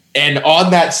it, and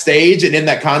on that stage and in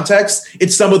that context,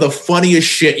 it's some of the funniest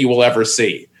shit you will ever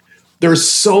see. There's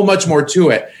so much more to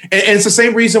it. And it's the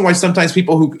same reason why sometimes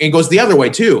people it goes the other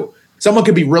way too. Someone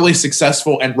could be really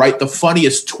successful and write the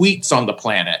funniest tweets on the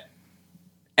planet.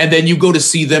 And then you go to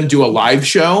see them do a live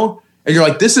show and you're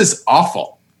like, this is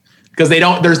awful. Because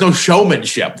there's no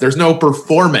showmanship. There's no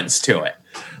performance to it.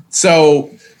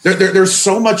 So there's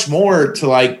so much more to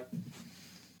like,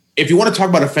 if you want to talk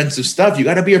about offensive stuff, you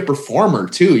got to be a performer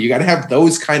too. You got to have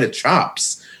those kind of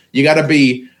chops. You got to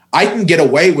be, I can get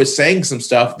away with saying some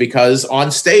stuff because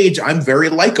on stage, I'm very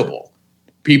likable.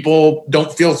 People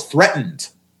don't feel threatened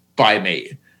by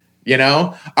me. You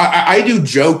know, I do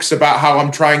jokes about how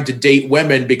I'm trying to date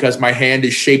women because my hand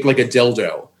is shaped like a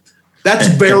dildo. That's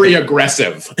very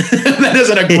aggressive. That is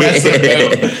an aggressive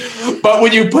move. But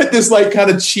when you put this like kind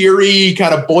of cheery,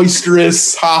 kind of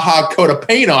boisterous, haha coat of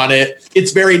paint on it,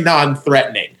 it's very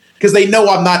non-threatening because they know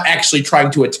I'm not actually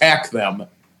trying to attack them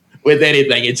with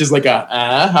anything. It's just like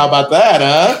how about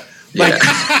that,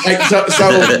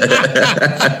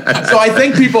 So I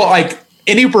think people like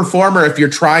any performer, if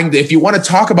you want to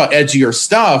talk about edgier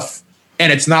stuff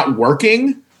and it's not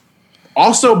working,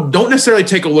 also don't necessarily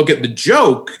take a look at the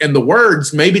joke and the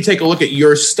words, maybe take a look at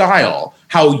your style,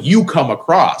 how you come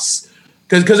across.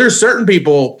 Because there's certain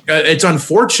people, it's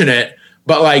unfortunate,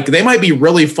 but like they might be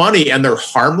really funny and they're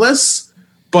harmless,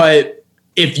 but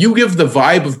if you give the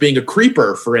vibe of being a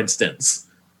creeper, for instance,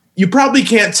 you probably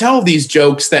can't tell these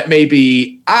jokes that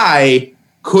maybe I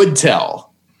could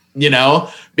tell, you know,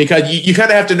 because you kind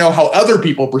of have to know how other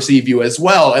people perceive you as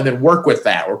well and then work with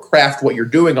that or craft what you're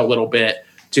doing a little bit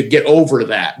to get over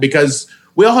that, because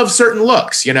we all have certain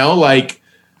looks, you know, like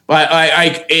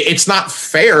it's not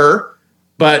fair,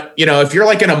 but you know, if you're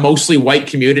like in a mostly white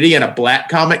community and a black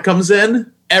comic comes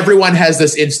in, everyone has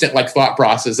this instant like thought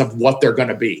process of what they're going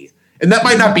to be. And that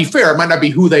might not be fair. It might not be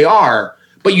who they are,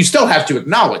 but you still have to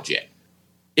acknowledge it.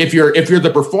 If you're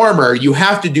the performer, you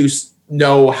have to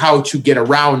know how to get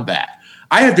around that.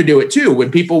 I have to do it too.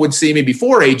 When people would see me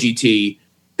before AGT,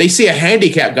 they see a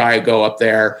handicapped guy go up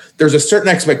there. There's a certain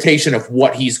expectation of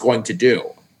what he's going to do.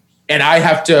 And I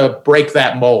have to break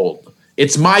that mold.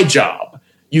 It's my job.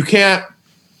 You can't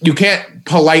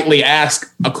politely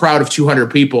ask a crowd of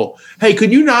 200 people, hey,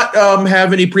 could you not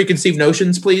have any preconceived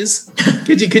notions, please?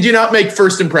 Could you not make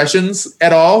first impressions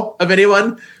at all of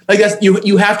anyone? Like that's,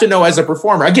 you have to know as a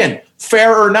performer. Again,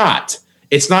 fair or not,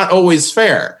 it's not always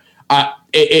fair.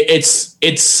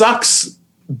 It sucks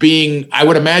I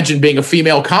would imagine being a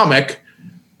female comic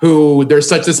who there's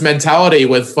such this mentality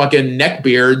with fucking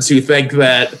neckbeards who think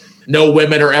that no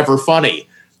women are ever funny.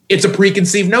 It's a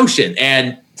preconceived notion,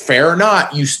 and fair or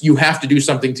not, you have to do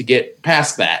something to get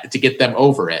past that, to get them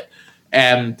over it.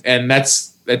 And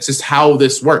that's just how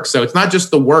this works. So it's not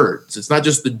just the words, it's not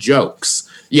just the jokes.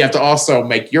 You have to also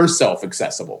make yourself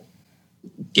accessible.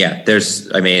 Yeah, there's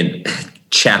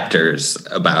chapters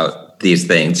about these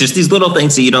things, just these little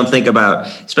things that you don't think about,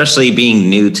 especially being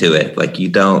new to it. Like you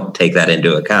don't take that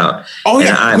into account. Oh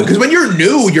yeah, because when you're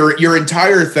new, your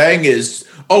entire thing is,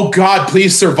 oh God,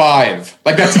 please survive.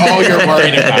 Like that's all you're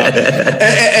worried about.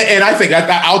 And I think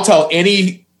I'll tell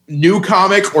any new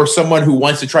comic or someone who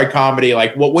wants to try comedy,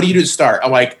 like, what do you do to start?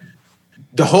 I'm like,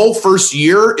 the whole first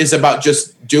year is about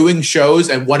just doing shows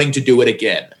and wanting to do it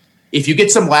again. If you get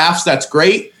some laughs, that's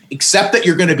great. Accept that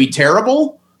you're going to be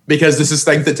terrible, because this is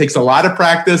things that takes a lot of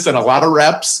practice and a lot of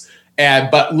reps.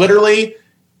 But literally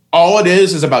all it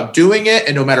is about doing it.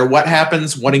 And no matter what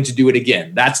happens, wanting to do it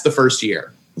again. That's the first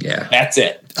year. Yeah. That's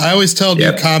it. I always tell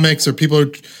new comics or people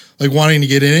like wanting to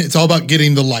get in it, it's all about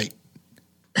getting the light.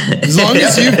 As long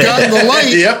as you've gotten the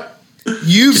light,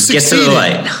 you've succeeded. Get to the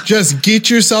light. Just get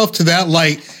yourself to that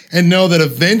light and know that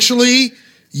eventually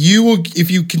you will,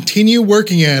 if you continue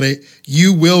working at it,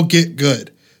 you will get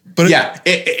good. But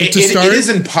it is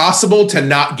impossible to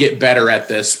not get better at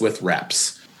this with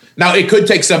reps. Now, it could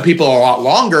take some people a lot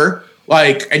longer,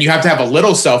 and you have to have a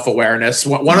little self-awareness.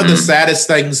 One of the saddest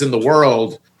things in the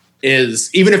world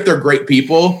is, even if they're great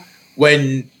people,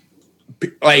 when,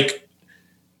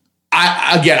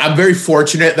 I'm very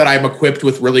fortunate that I'm equipped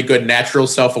with really good natural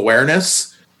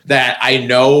self-awareness, that I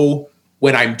know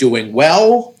when I'm doing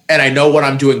well and I know when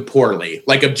I'm doing poorly.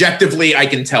 Objectively, I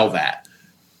can tell that.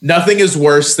 Nothing is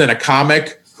worse than a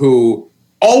comic who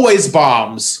always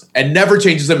bombs and never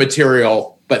changes the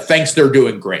material, but thinks they're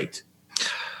doing great.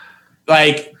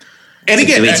 And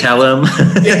again, do we tell him?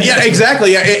 yeah,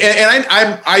 exactly. And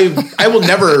I will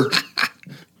never.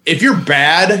 If you're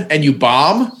bad and you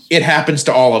bomb, it happens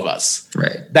to all of us.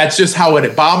 Right. That's just how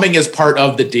it. Bombing is part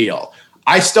of the deal.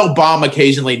 I still bomb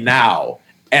occasionally now,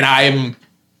 and I'm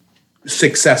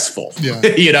successful.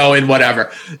 Yeah. In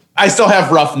whatever. I still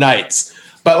have rough nights,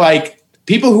 but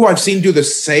people who I've seen do the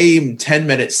same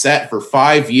 10-minute set for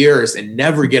 5 years and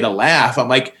never get a laugh, I'm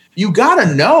like, you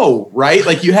gotta know,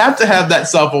 right? You have to have that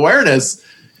self-awareness.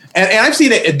 And I've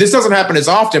seen it, this doesn't happen as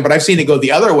often, but I've seen it go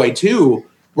the other way too,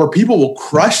 where people will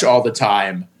crush all the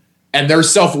time and their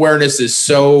self-awareness is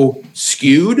so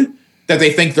skewed that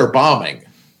they think they're bombing,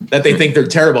 that they think they're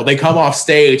terrible. They come off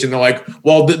stage and they're like,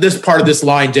 well, this part of this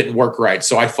line didn't work right,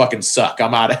 so I fucking suck.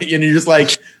 I'm out of it. And you're just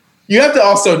like, you have to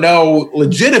also know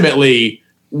legitimately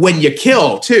when you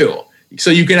kill too, so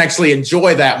you can actually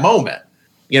enjoy that moment.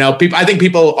 I think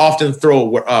people often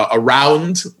throw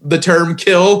around the term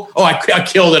kill. Oh, I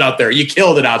killed it out there. You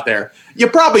killed it out there. You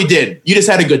probably did. You just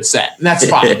had a good set, and that's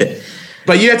fine.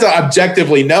 But you have to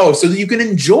objectively know so that you can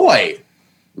enjoy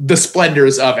the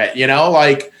splendors of it.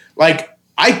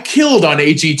 I killed on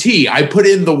AGT. I put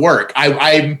in the work.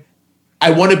 I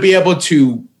want to be able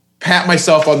to pat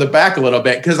myself on the back a little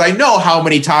bit because I know how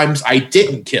many times I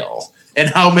didn't kill and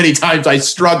how many times I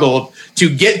struggled to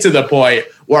get to the point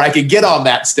where I could get on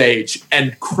that stage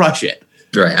and crush it.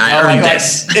 Right. I earned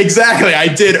this. Exactly. I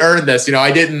did earn this.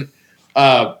 I didn't,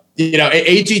 at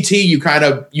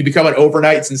AGT, you become an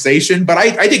overnight sensation, but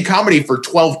I did comedy for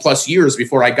 12 plus years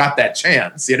before I got that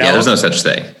chance, Yeah, there's no such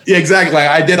thing. Yeah, exactly.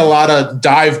 I did a lot of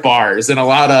dive bars and a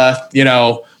lot of,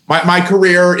 my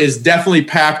career is definitely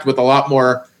packed with a lot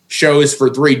more shows for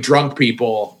 3 drunk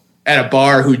people at a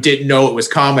bar who didn't know it was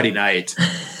comedy night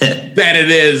than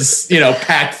it is,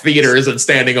 packed theaters and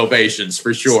standing ovations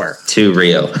for sure. Too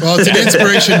real. Well, it's an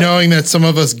inspiration knowing that some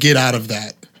of us get out of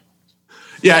that.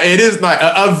 Yeah, it is not.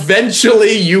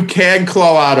 Eventually, you can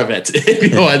claw out of it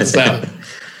if you want to.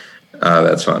 Oh,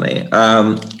 that's funny.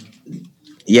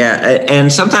 Yeah,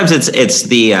 and sometimes it's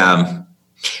the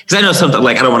because I know something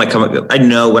I don't want to come up. I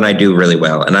know when I do really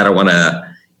well, and I don't want to.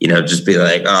 Just be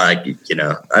like, I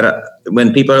don't,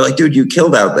 when people are like, dude, you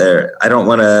killed out there. I don't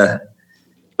want to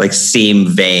seem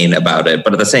vain about it.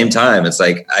 But at the same time, it's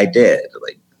I did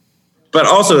but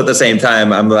also at the same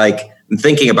time, I'm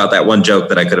thinking about that one joke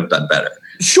that I could have done better.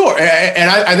 Sure. And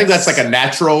I think that's a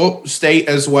natural state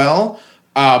as well.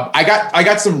 I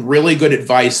got some really good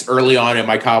advice early on in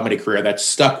my comedy career that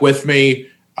stuck with me.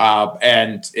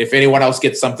 And if anyone else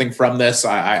gets something from this,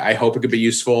 I hope it could be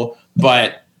useful.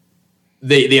 But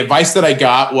the advice that I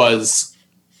got was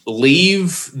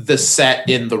leave the set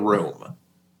in the room.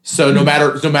 So no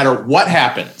matter what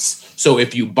happens. So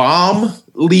if you bomb,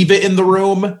 leave it in the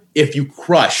room. If you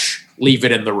crush, leave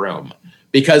it in the room.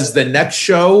 Because the next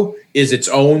show is its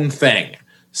own thing.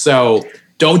 So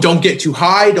don't get too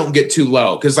high, don't get too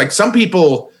low. Because some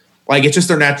people, it's just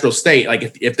their natural state.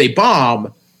 If they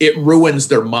bomb, it ruins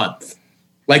their month.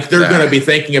 They're going to be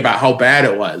thinking about how bad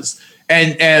it was.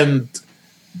 And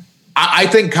I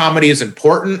think comedy is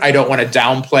important. I don't want to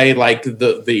downplay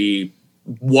the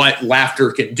what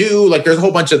laughter can do. There's a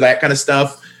whole bunch of that kind of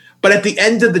stuff. But at the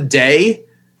end of the day,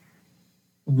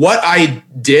 what I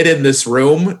did in this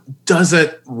room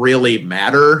doesn't really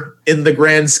matter in the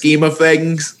grand scheme of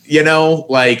things.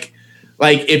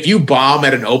 If you bomb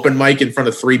at an open mic in front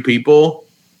of 3 people,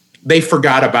 they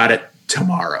forgot about it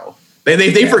tomorrow.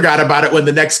 They forgot about it when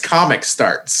the next comic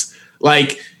starts.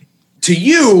 To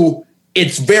you,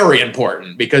 it's very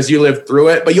important because you lived through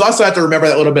it, but you also have to remember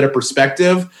that little bit of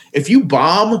perspective. If you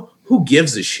bomb, who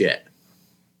gives a shit?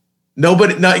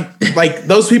 Nobody,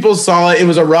 those people saw it. It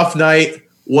was a rough night,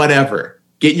 whatever.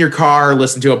 Get in your car,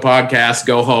 listen to a podcast,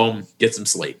 go home, get some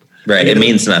sleep. Right. It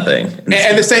means nothing.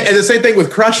 And the same thing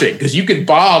with crushing, because you can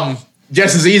bomb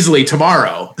just as easily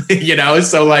tomorrow,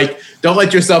 So don't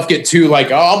let yourself get too oh,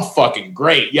 I'm fucking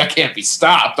great. I can't be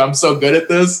stopped. I'm so good at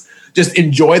this. Just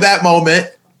enjoy that moment.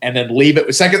 And then leave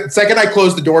it. Second I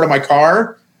close the door to my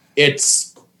car,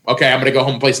 it's okay. I'm gonna go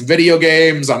home and play some video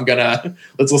games.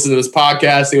 Let's listen to this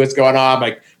podcast, see what's going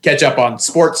on. Catch up on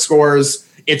sports scores.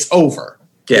 It's over.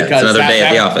 Yeah, it's another day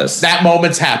at the office. That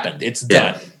moment's happened. It's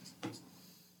done.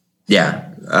 Yeah.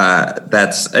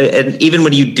 And even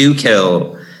when you do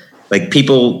kill, like,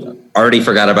 people already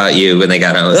forgot about you when they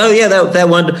got home. Oh yeah,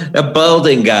 that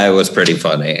balding guy was pretty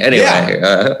funny. Anyway.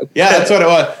 Yeah, that's what it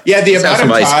was. Yeah, the amount of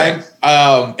time,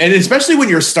 and especially when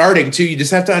you're starting too, you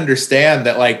just have to understand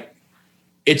that, like,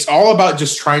 it's all about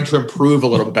just trying to improve a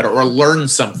little bit better or learn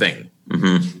something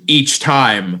each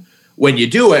time when you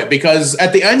do it, because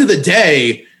at the end of the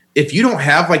day, if you don't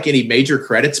have like any major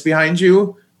credits behind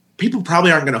you, people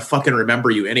probably aren't going to fucking remember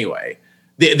you anyway.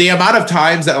 The amount of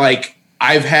times that, like,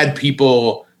 I've had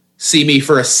people see me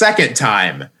for a second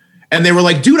time and they were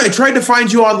like, dude, I tried to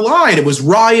find you online. It was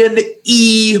Ryan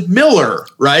E. Miller,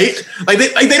 right? Like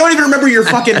they don't even remember your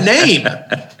fucking name.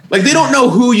 Like, they don't know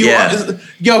who you are,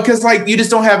 because like you just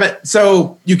don't have it.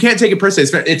 So you can't take it personally.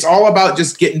 It's all about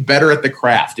just getting better at the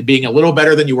craft and being a little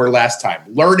better than you were last time,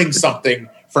 learning something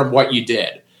from what you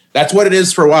did. That's what it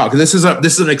is for a while. Because this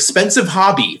is an expensive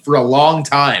hobby for a long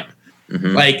time.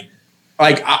 Like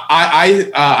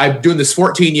I'm doing this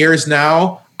 14 years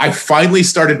now. I finally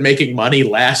started making money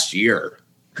last year.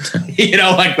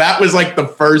 Like, that was like the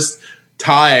first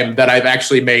time that I've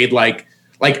actually made like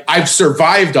I've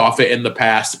survived off it in the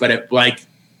past, but it, like,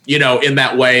 in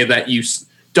that way that you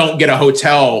don't get a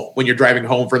hotel when you're driving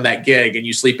home from that gig and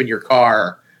you sleep in your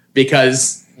car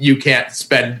because you can't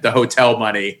spend the hotel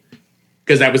money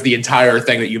because that was the entire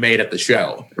thing that you made at the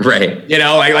show. Right.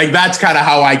 Like that's kind of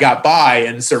how I got by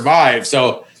and survived.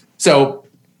 So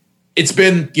it's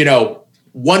been,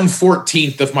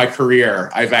 1/14 of my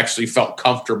career I've actually felt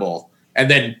comfortable,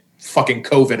 and then fucking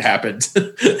COVID happened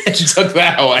and took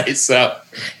that away. So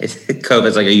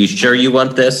COVID's like, are you sure you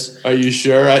want this? Are you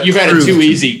sure? You've had it too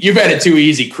easy. You've had it too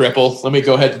easy, cripple. Let me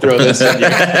go ahead and throw this in you.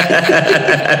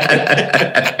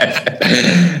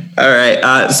 All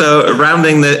right. So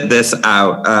rounding this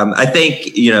out, I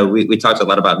think, we talked a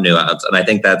lot about nuance, and I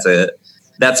think that's a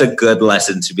good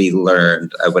lesson to be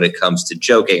learned when it comes to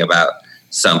joking about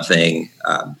something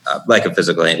like a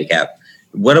physical handicap.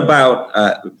 What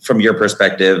about, from your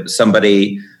perspective,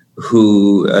 somebody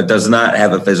who does not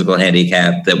have a physical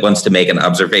handicap that wants to make an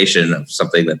observation of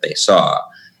something that they saw?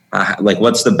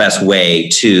 What's the best way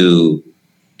to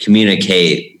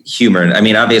communicate humor? I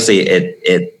mean, obviously,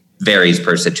 it varies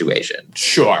per situation.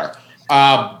 Sure.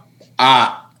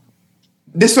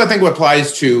 This, I think,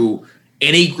 applies to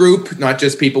any group, not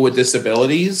just people with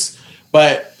disabilities.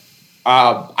 But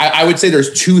I would say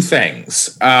there's two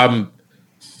things.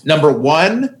 Number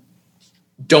one,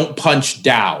 don't punch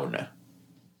down.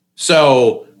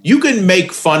 So you can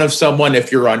make fun of someone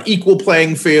if you're on equal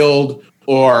playing field,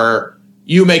 or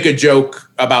you make a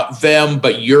joke about them,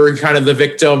 but you're kind of the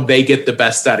victim. They get the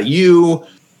best out of you.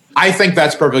 I think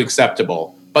that's perfectly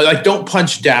acceptable. But like, don't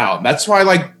punch down. That's why,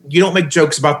 like, you don't make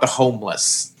jokes about the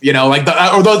homeless.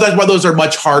 That's why those are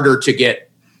much harder to get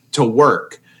to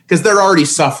work, because they're already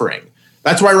suffering.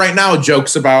 That's why right now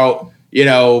jokes about,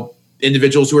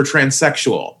 individuals who are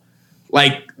transsexual,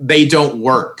 like, they don't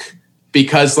work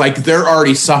because, like, they're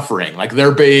already suffering. Like,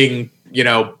 they're being,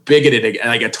 bigoted and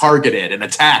like targeted and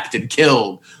attacked and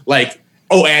killed. Like,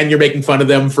 oh, and you're making fun of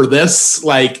them for this?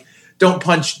 Like, don't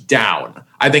punch down.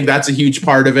 I think that's a huge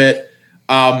part of it.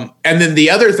 And then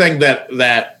the other thing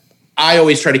that I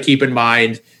always try to keep in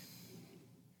mind,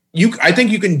 I think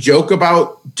you can joke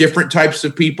about different types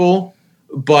of people,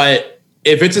 but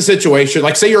if it's a situation,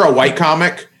 like, say you're a white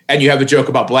comic and you have a joke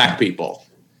about black people,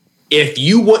 if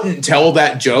you wouldn't tell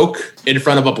that joke in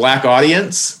front of a black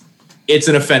audience, it's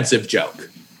an offensive joke.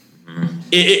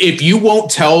 If you won't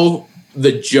tell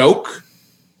the joke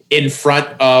in front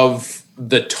of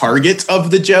the target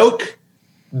of the joke,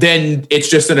 then it's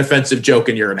just an offensive joke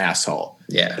and you're an asshole.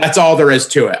 Yeah. That's all there is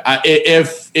to it.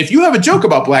 If you have a joke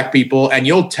about black people and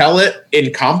you'll tell it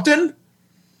in Compton,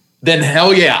 then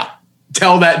hell yeah,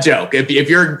 tell that joke. If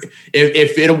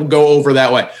it'll go over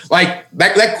that way. Like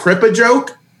that Crippa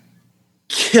joke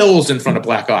kills in front of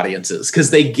black audiences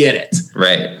because they get it.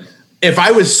 Right. If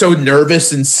I was so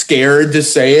nervous and scared to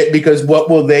say it because what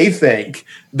will they think,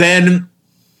 then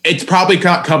it's probably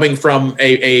not coming from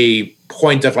a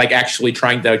point of like actually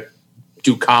trying to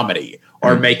do comedy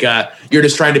or you're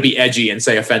just trying to be edgy and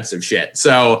say offensive shit.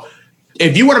 So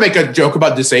if you want to make a joke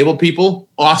about disabled people,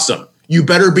 awesome. You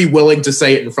better be willing to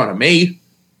say it in front of me.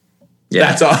 Yeah.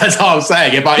 That's all I'm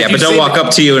saying. But don't walk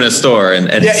up to you in a store and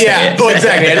say it. Oh,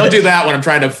 exactly. I don't do that when I'm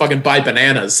trying to fucking buy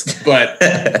bananas. But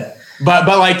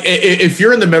like, if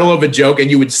you're in the middle of a joke and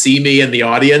you would see me in the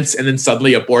audience and then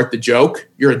suddenly abort the joke,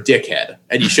 you're a dickhead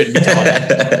and you shouldn't be telling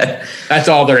it. That's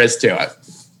all there is to it.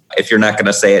 If you're not going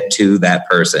to say it to that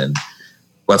person,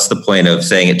 what's the point of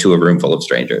saying it to a room full of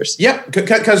strangers? Yeah,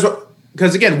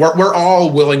 because again, we're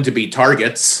all willing to be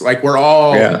targets. Like we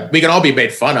can all be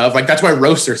made fun of. Like that's why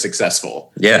roasts are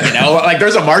successful. Yeah, you know, like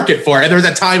there's a market for it, and there's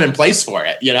a time and place for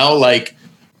it. You know, like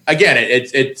again,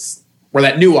 it's where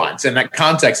that nuance and that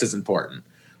context is important.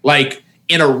 Like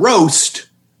in a roast,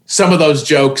 some of those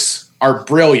jokes are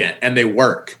brilliant and they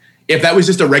work. If that was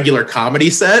just a regular comedy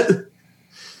set,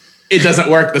 it doesn't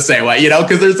work the same way, you know,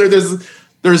 because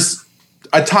there's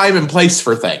a time and place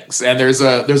for things, and there's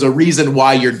a reason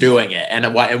why you're doing it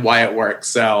and why it works.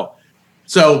 So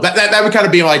that would kind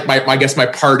of be like my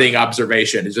parting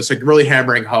observation is just like really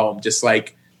hammering home, just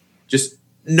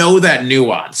know that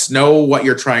nuance, know what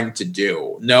you're trying to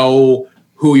do, know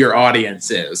who your audience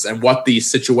is and what the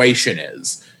situation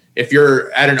is. If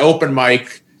you're at an open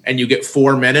mic and you get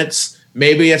 4 minutes,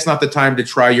 maybe it's not the time to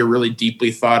try your really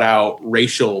deeply thought out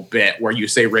racial bit where you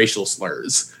say racial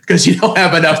slurs, because you don't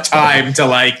have enough time to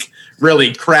like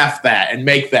really craft that and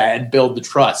make that and build the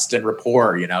trust and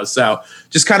rapport, you know? So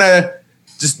just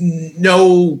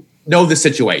know the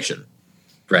situation.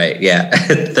 Right. Yeah.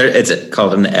 It's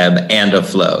called an ebb and a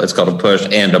flow. It's called a push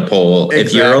and a pull. Exactly.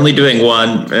 If you're only doing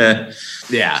one,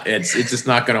 yeah, it's just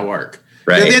not going to work.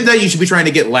 Right. At the end of the day, you should be trying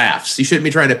to get laughs. You shouldn't be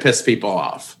trying to piss people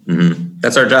off. Mm-hmm.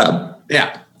 That's our job.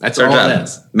 Yeah, that's our job. It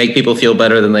is. Make people feel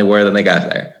better than they were when they got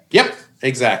there. Yep,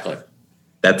 exactly.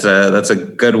 That's a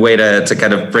good way to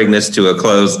kind of bring this to a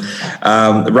close.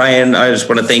 Ryan, I just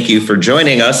want to thank you for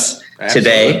joining us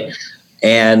today.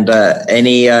 And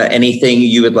anything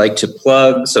you would like to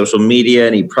plug, social media,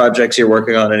 any projects you're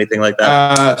working on, anything like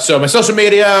that? So my social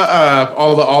media,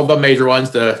 all the major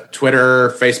ones, the Twitter,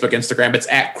 Facebook, Instagram, it's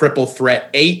at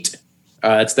CrippleThreat8.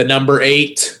 It's the number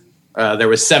 8. There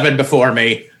was 7 before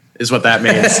me, is what that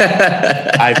means.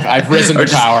 I've risen to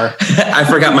power. I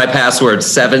forgot my password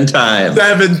 7 times.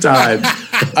 7 times.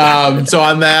 So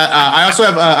on that, I also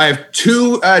have I have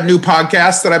 2 new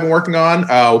podcasts that I've been working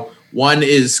on. One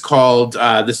is called,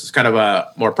 this is kind of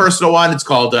a more personal one. It's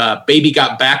called Baby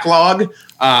Got Backlog.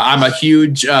 I'm a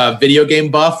huge video game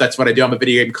buff. That's what I do. I'm a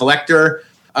video game collector.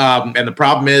 And the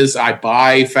problem is I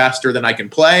buy faster than I can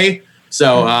play.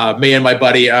 So me and my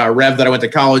buddy Rev that I went to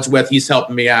college with, he's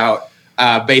helping me out,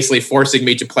 basically forcing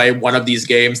me to play one of these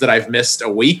games that I've missed a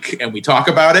week. And we talk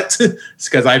about it. It's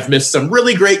because I've missed some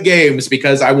really great games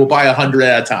because I will buy 100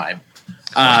 at a time.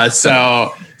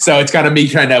 So it's kind of me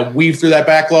trying to weave through that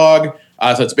backlog.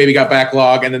 So it's Baby Got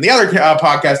Backlog. And then the other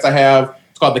podcast I have,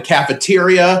 it's called The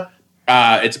Cafeteria.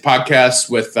 It's a podcast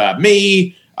with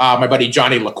me, my buddy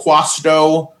Johnny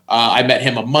LaQuasto. I met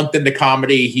him a month into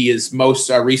comedy. He is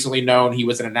most recently known. He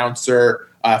was an announcer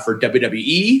for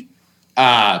WWE.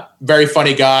 Very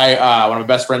funny guy, one of my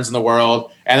best friends in the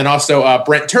world. And then also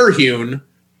Brent Terhune,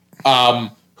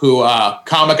 who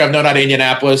comic I've known out of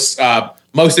Indianapolis.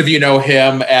 Most of you know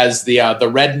him as the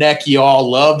redneck you all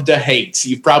love to hate.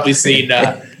 You've probably seen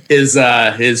his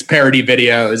parody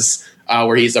videos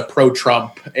where he's a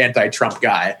pro-Trump, anti-Trump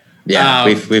guy. Yeah,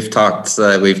 we've talked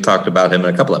about him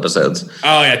in a couple episodes.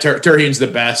 Oh yeah, Terhune's the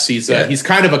best. He's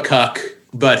kind of a cuck,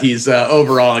 but he's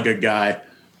overall a good guy.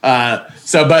 But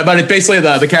it's basically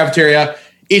the cafeteria.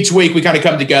 Each week we kind of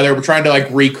come together. We're trying to like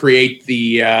recreate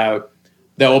the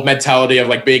old mentality of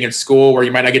like being in school where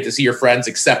you might not get to see your friends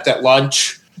except at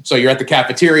lunch. So you're at the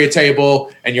cafeteria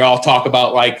table and you all talk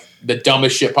about like the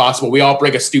dumbest shit possible. We all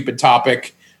bring a stupid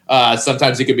topic.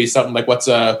 Sometimes it could be something like what's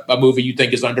a movie you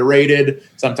think is underrated.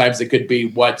 Sometimes it could be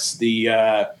what's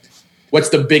the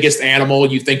biggest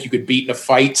animal you think you could beat in a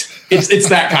fight. It's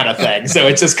that kind of thing. So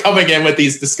it's just coming in with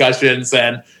these discussions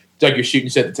and like you're shooting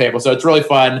shit at the table. So it's really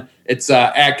fun. It's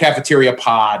at Cafeteria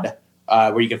Pod.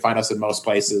 Where you can find us in most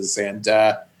places, and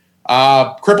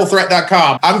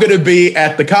CrippleThreat.com. I'm going to be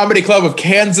at the Comedy Club of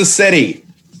Kansas City,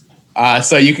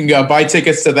 so you can go buy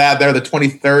tickets to that. They're the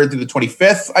 23rd through the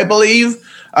 25th, I believe.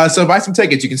 So buy some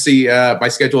tickets. You can see my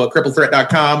schedule at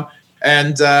CrippleThreat.com.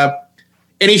 And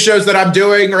any shows that I'm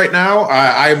doing right now,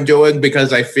 I'm doing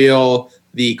because I feel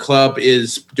the club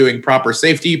is doing proper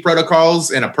safety protocols.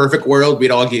 In a perfect world,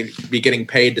 we'd all be getting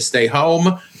paid to stay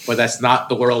home. But that's not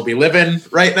the world we live in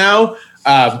right now.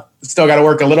 Still got to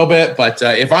work a little bit. But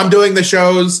if I'm doing the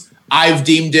shows, I've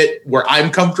deemed it where I'm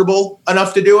comfortable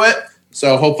enough to do it.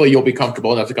 So hopefully you'll be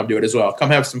comfortable enough to come do it as well. Come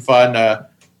have some fun.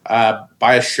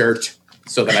 Buy a shirt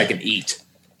so that I can eat.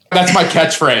 That's my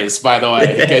catchphrase, by the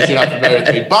way, in case you're not familiar with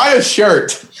me. Buy a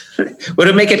shirt. Would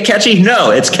it make it catchy?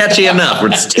 No, it's catchy enough.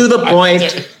 It's to the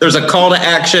point. There's a call to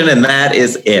action, and that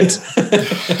is it.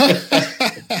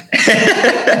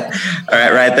 All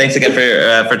right, Ryan, thanks again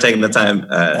for taking the time.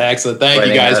 Excellent. Thank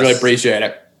you, guys. Really appreciate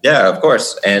it. Yeah, of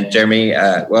course. And Jeremy,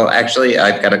 well, actually,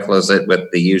 I've got to close it with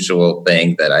the usual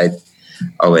thing that I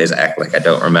always act like I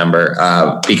don't remember,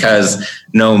 because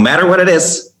no matter what it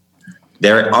is,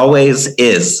 there always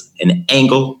is an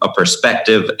angle, a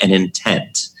perspective, an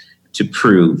intent to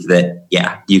prove that,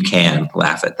 yeah, you can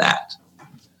laugh at that.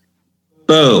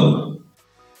 Boom.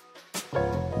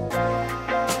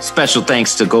 Special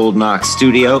thanks to Golden Ox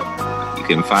Studio. You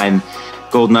can find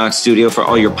Golden Ox Studio for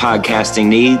all your podcasting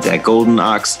needs at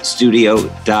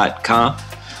goldenoxstudio.com.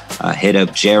 Hit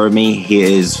up Jeremy. He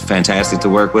is fantastic to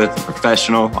work with,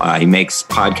 professional. He makes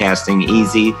podcasting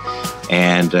easy.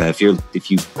 And if you've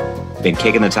been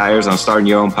kicking the tires on starting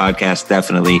your own podcast,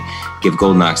 definitely give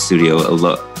Golden Ox Studio a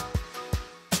look.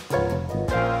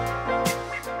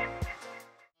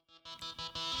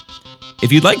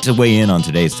 If you'd like to weigh in on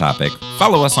today's topic,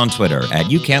 follow us on Twitter at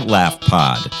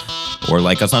YouCan'tLaughPod, or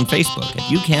like us on Facebook at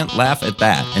You Can't Laugh at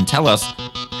That, and tell us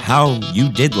how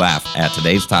you did laugh at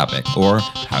today's topic or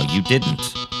how you didn't.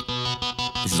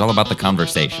 This is all about the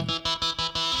conversation,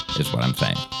 is what I'm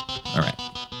saying. All right.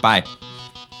 Bye.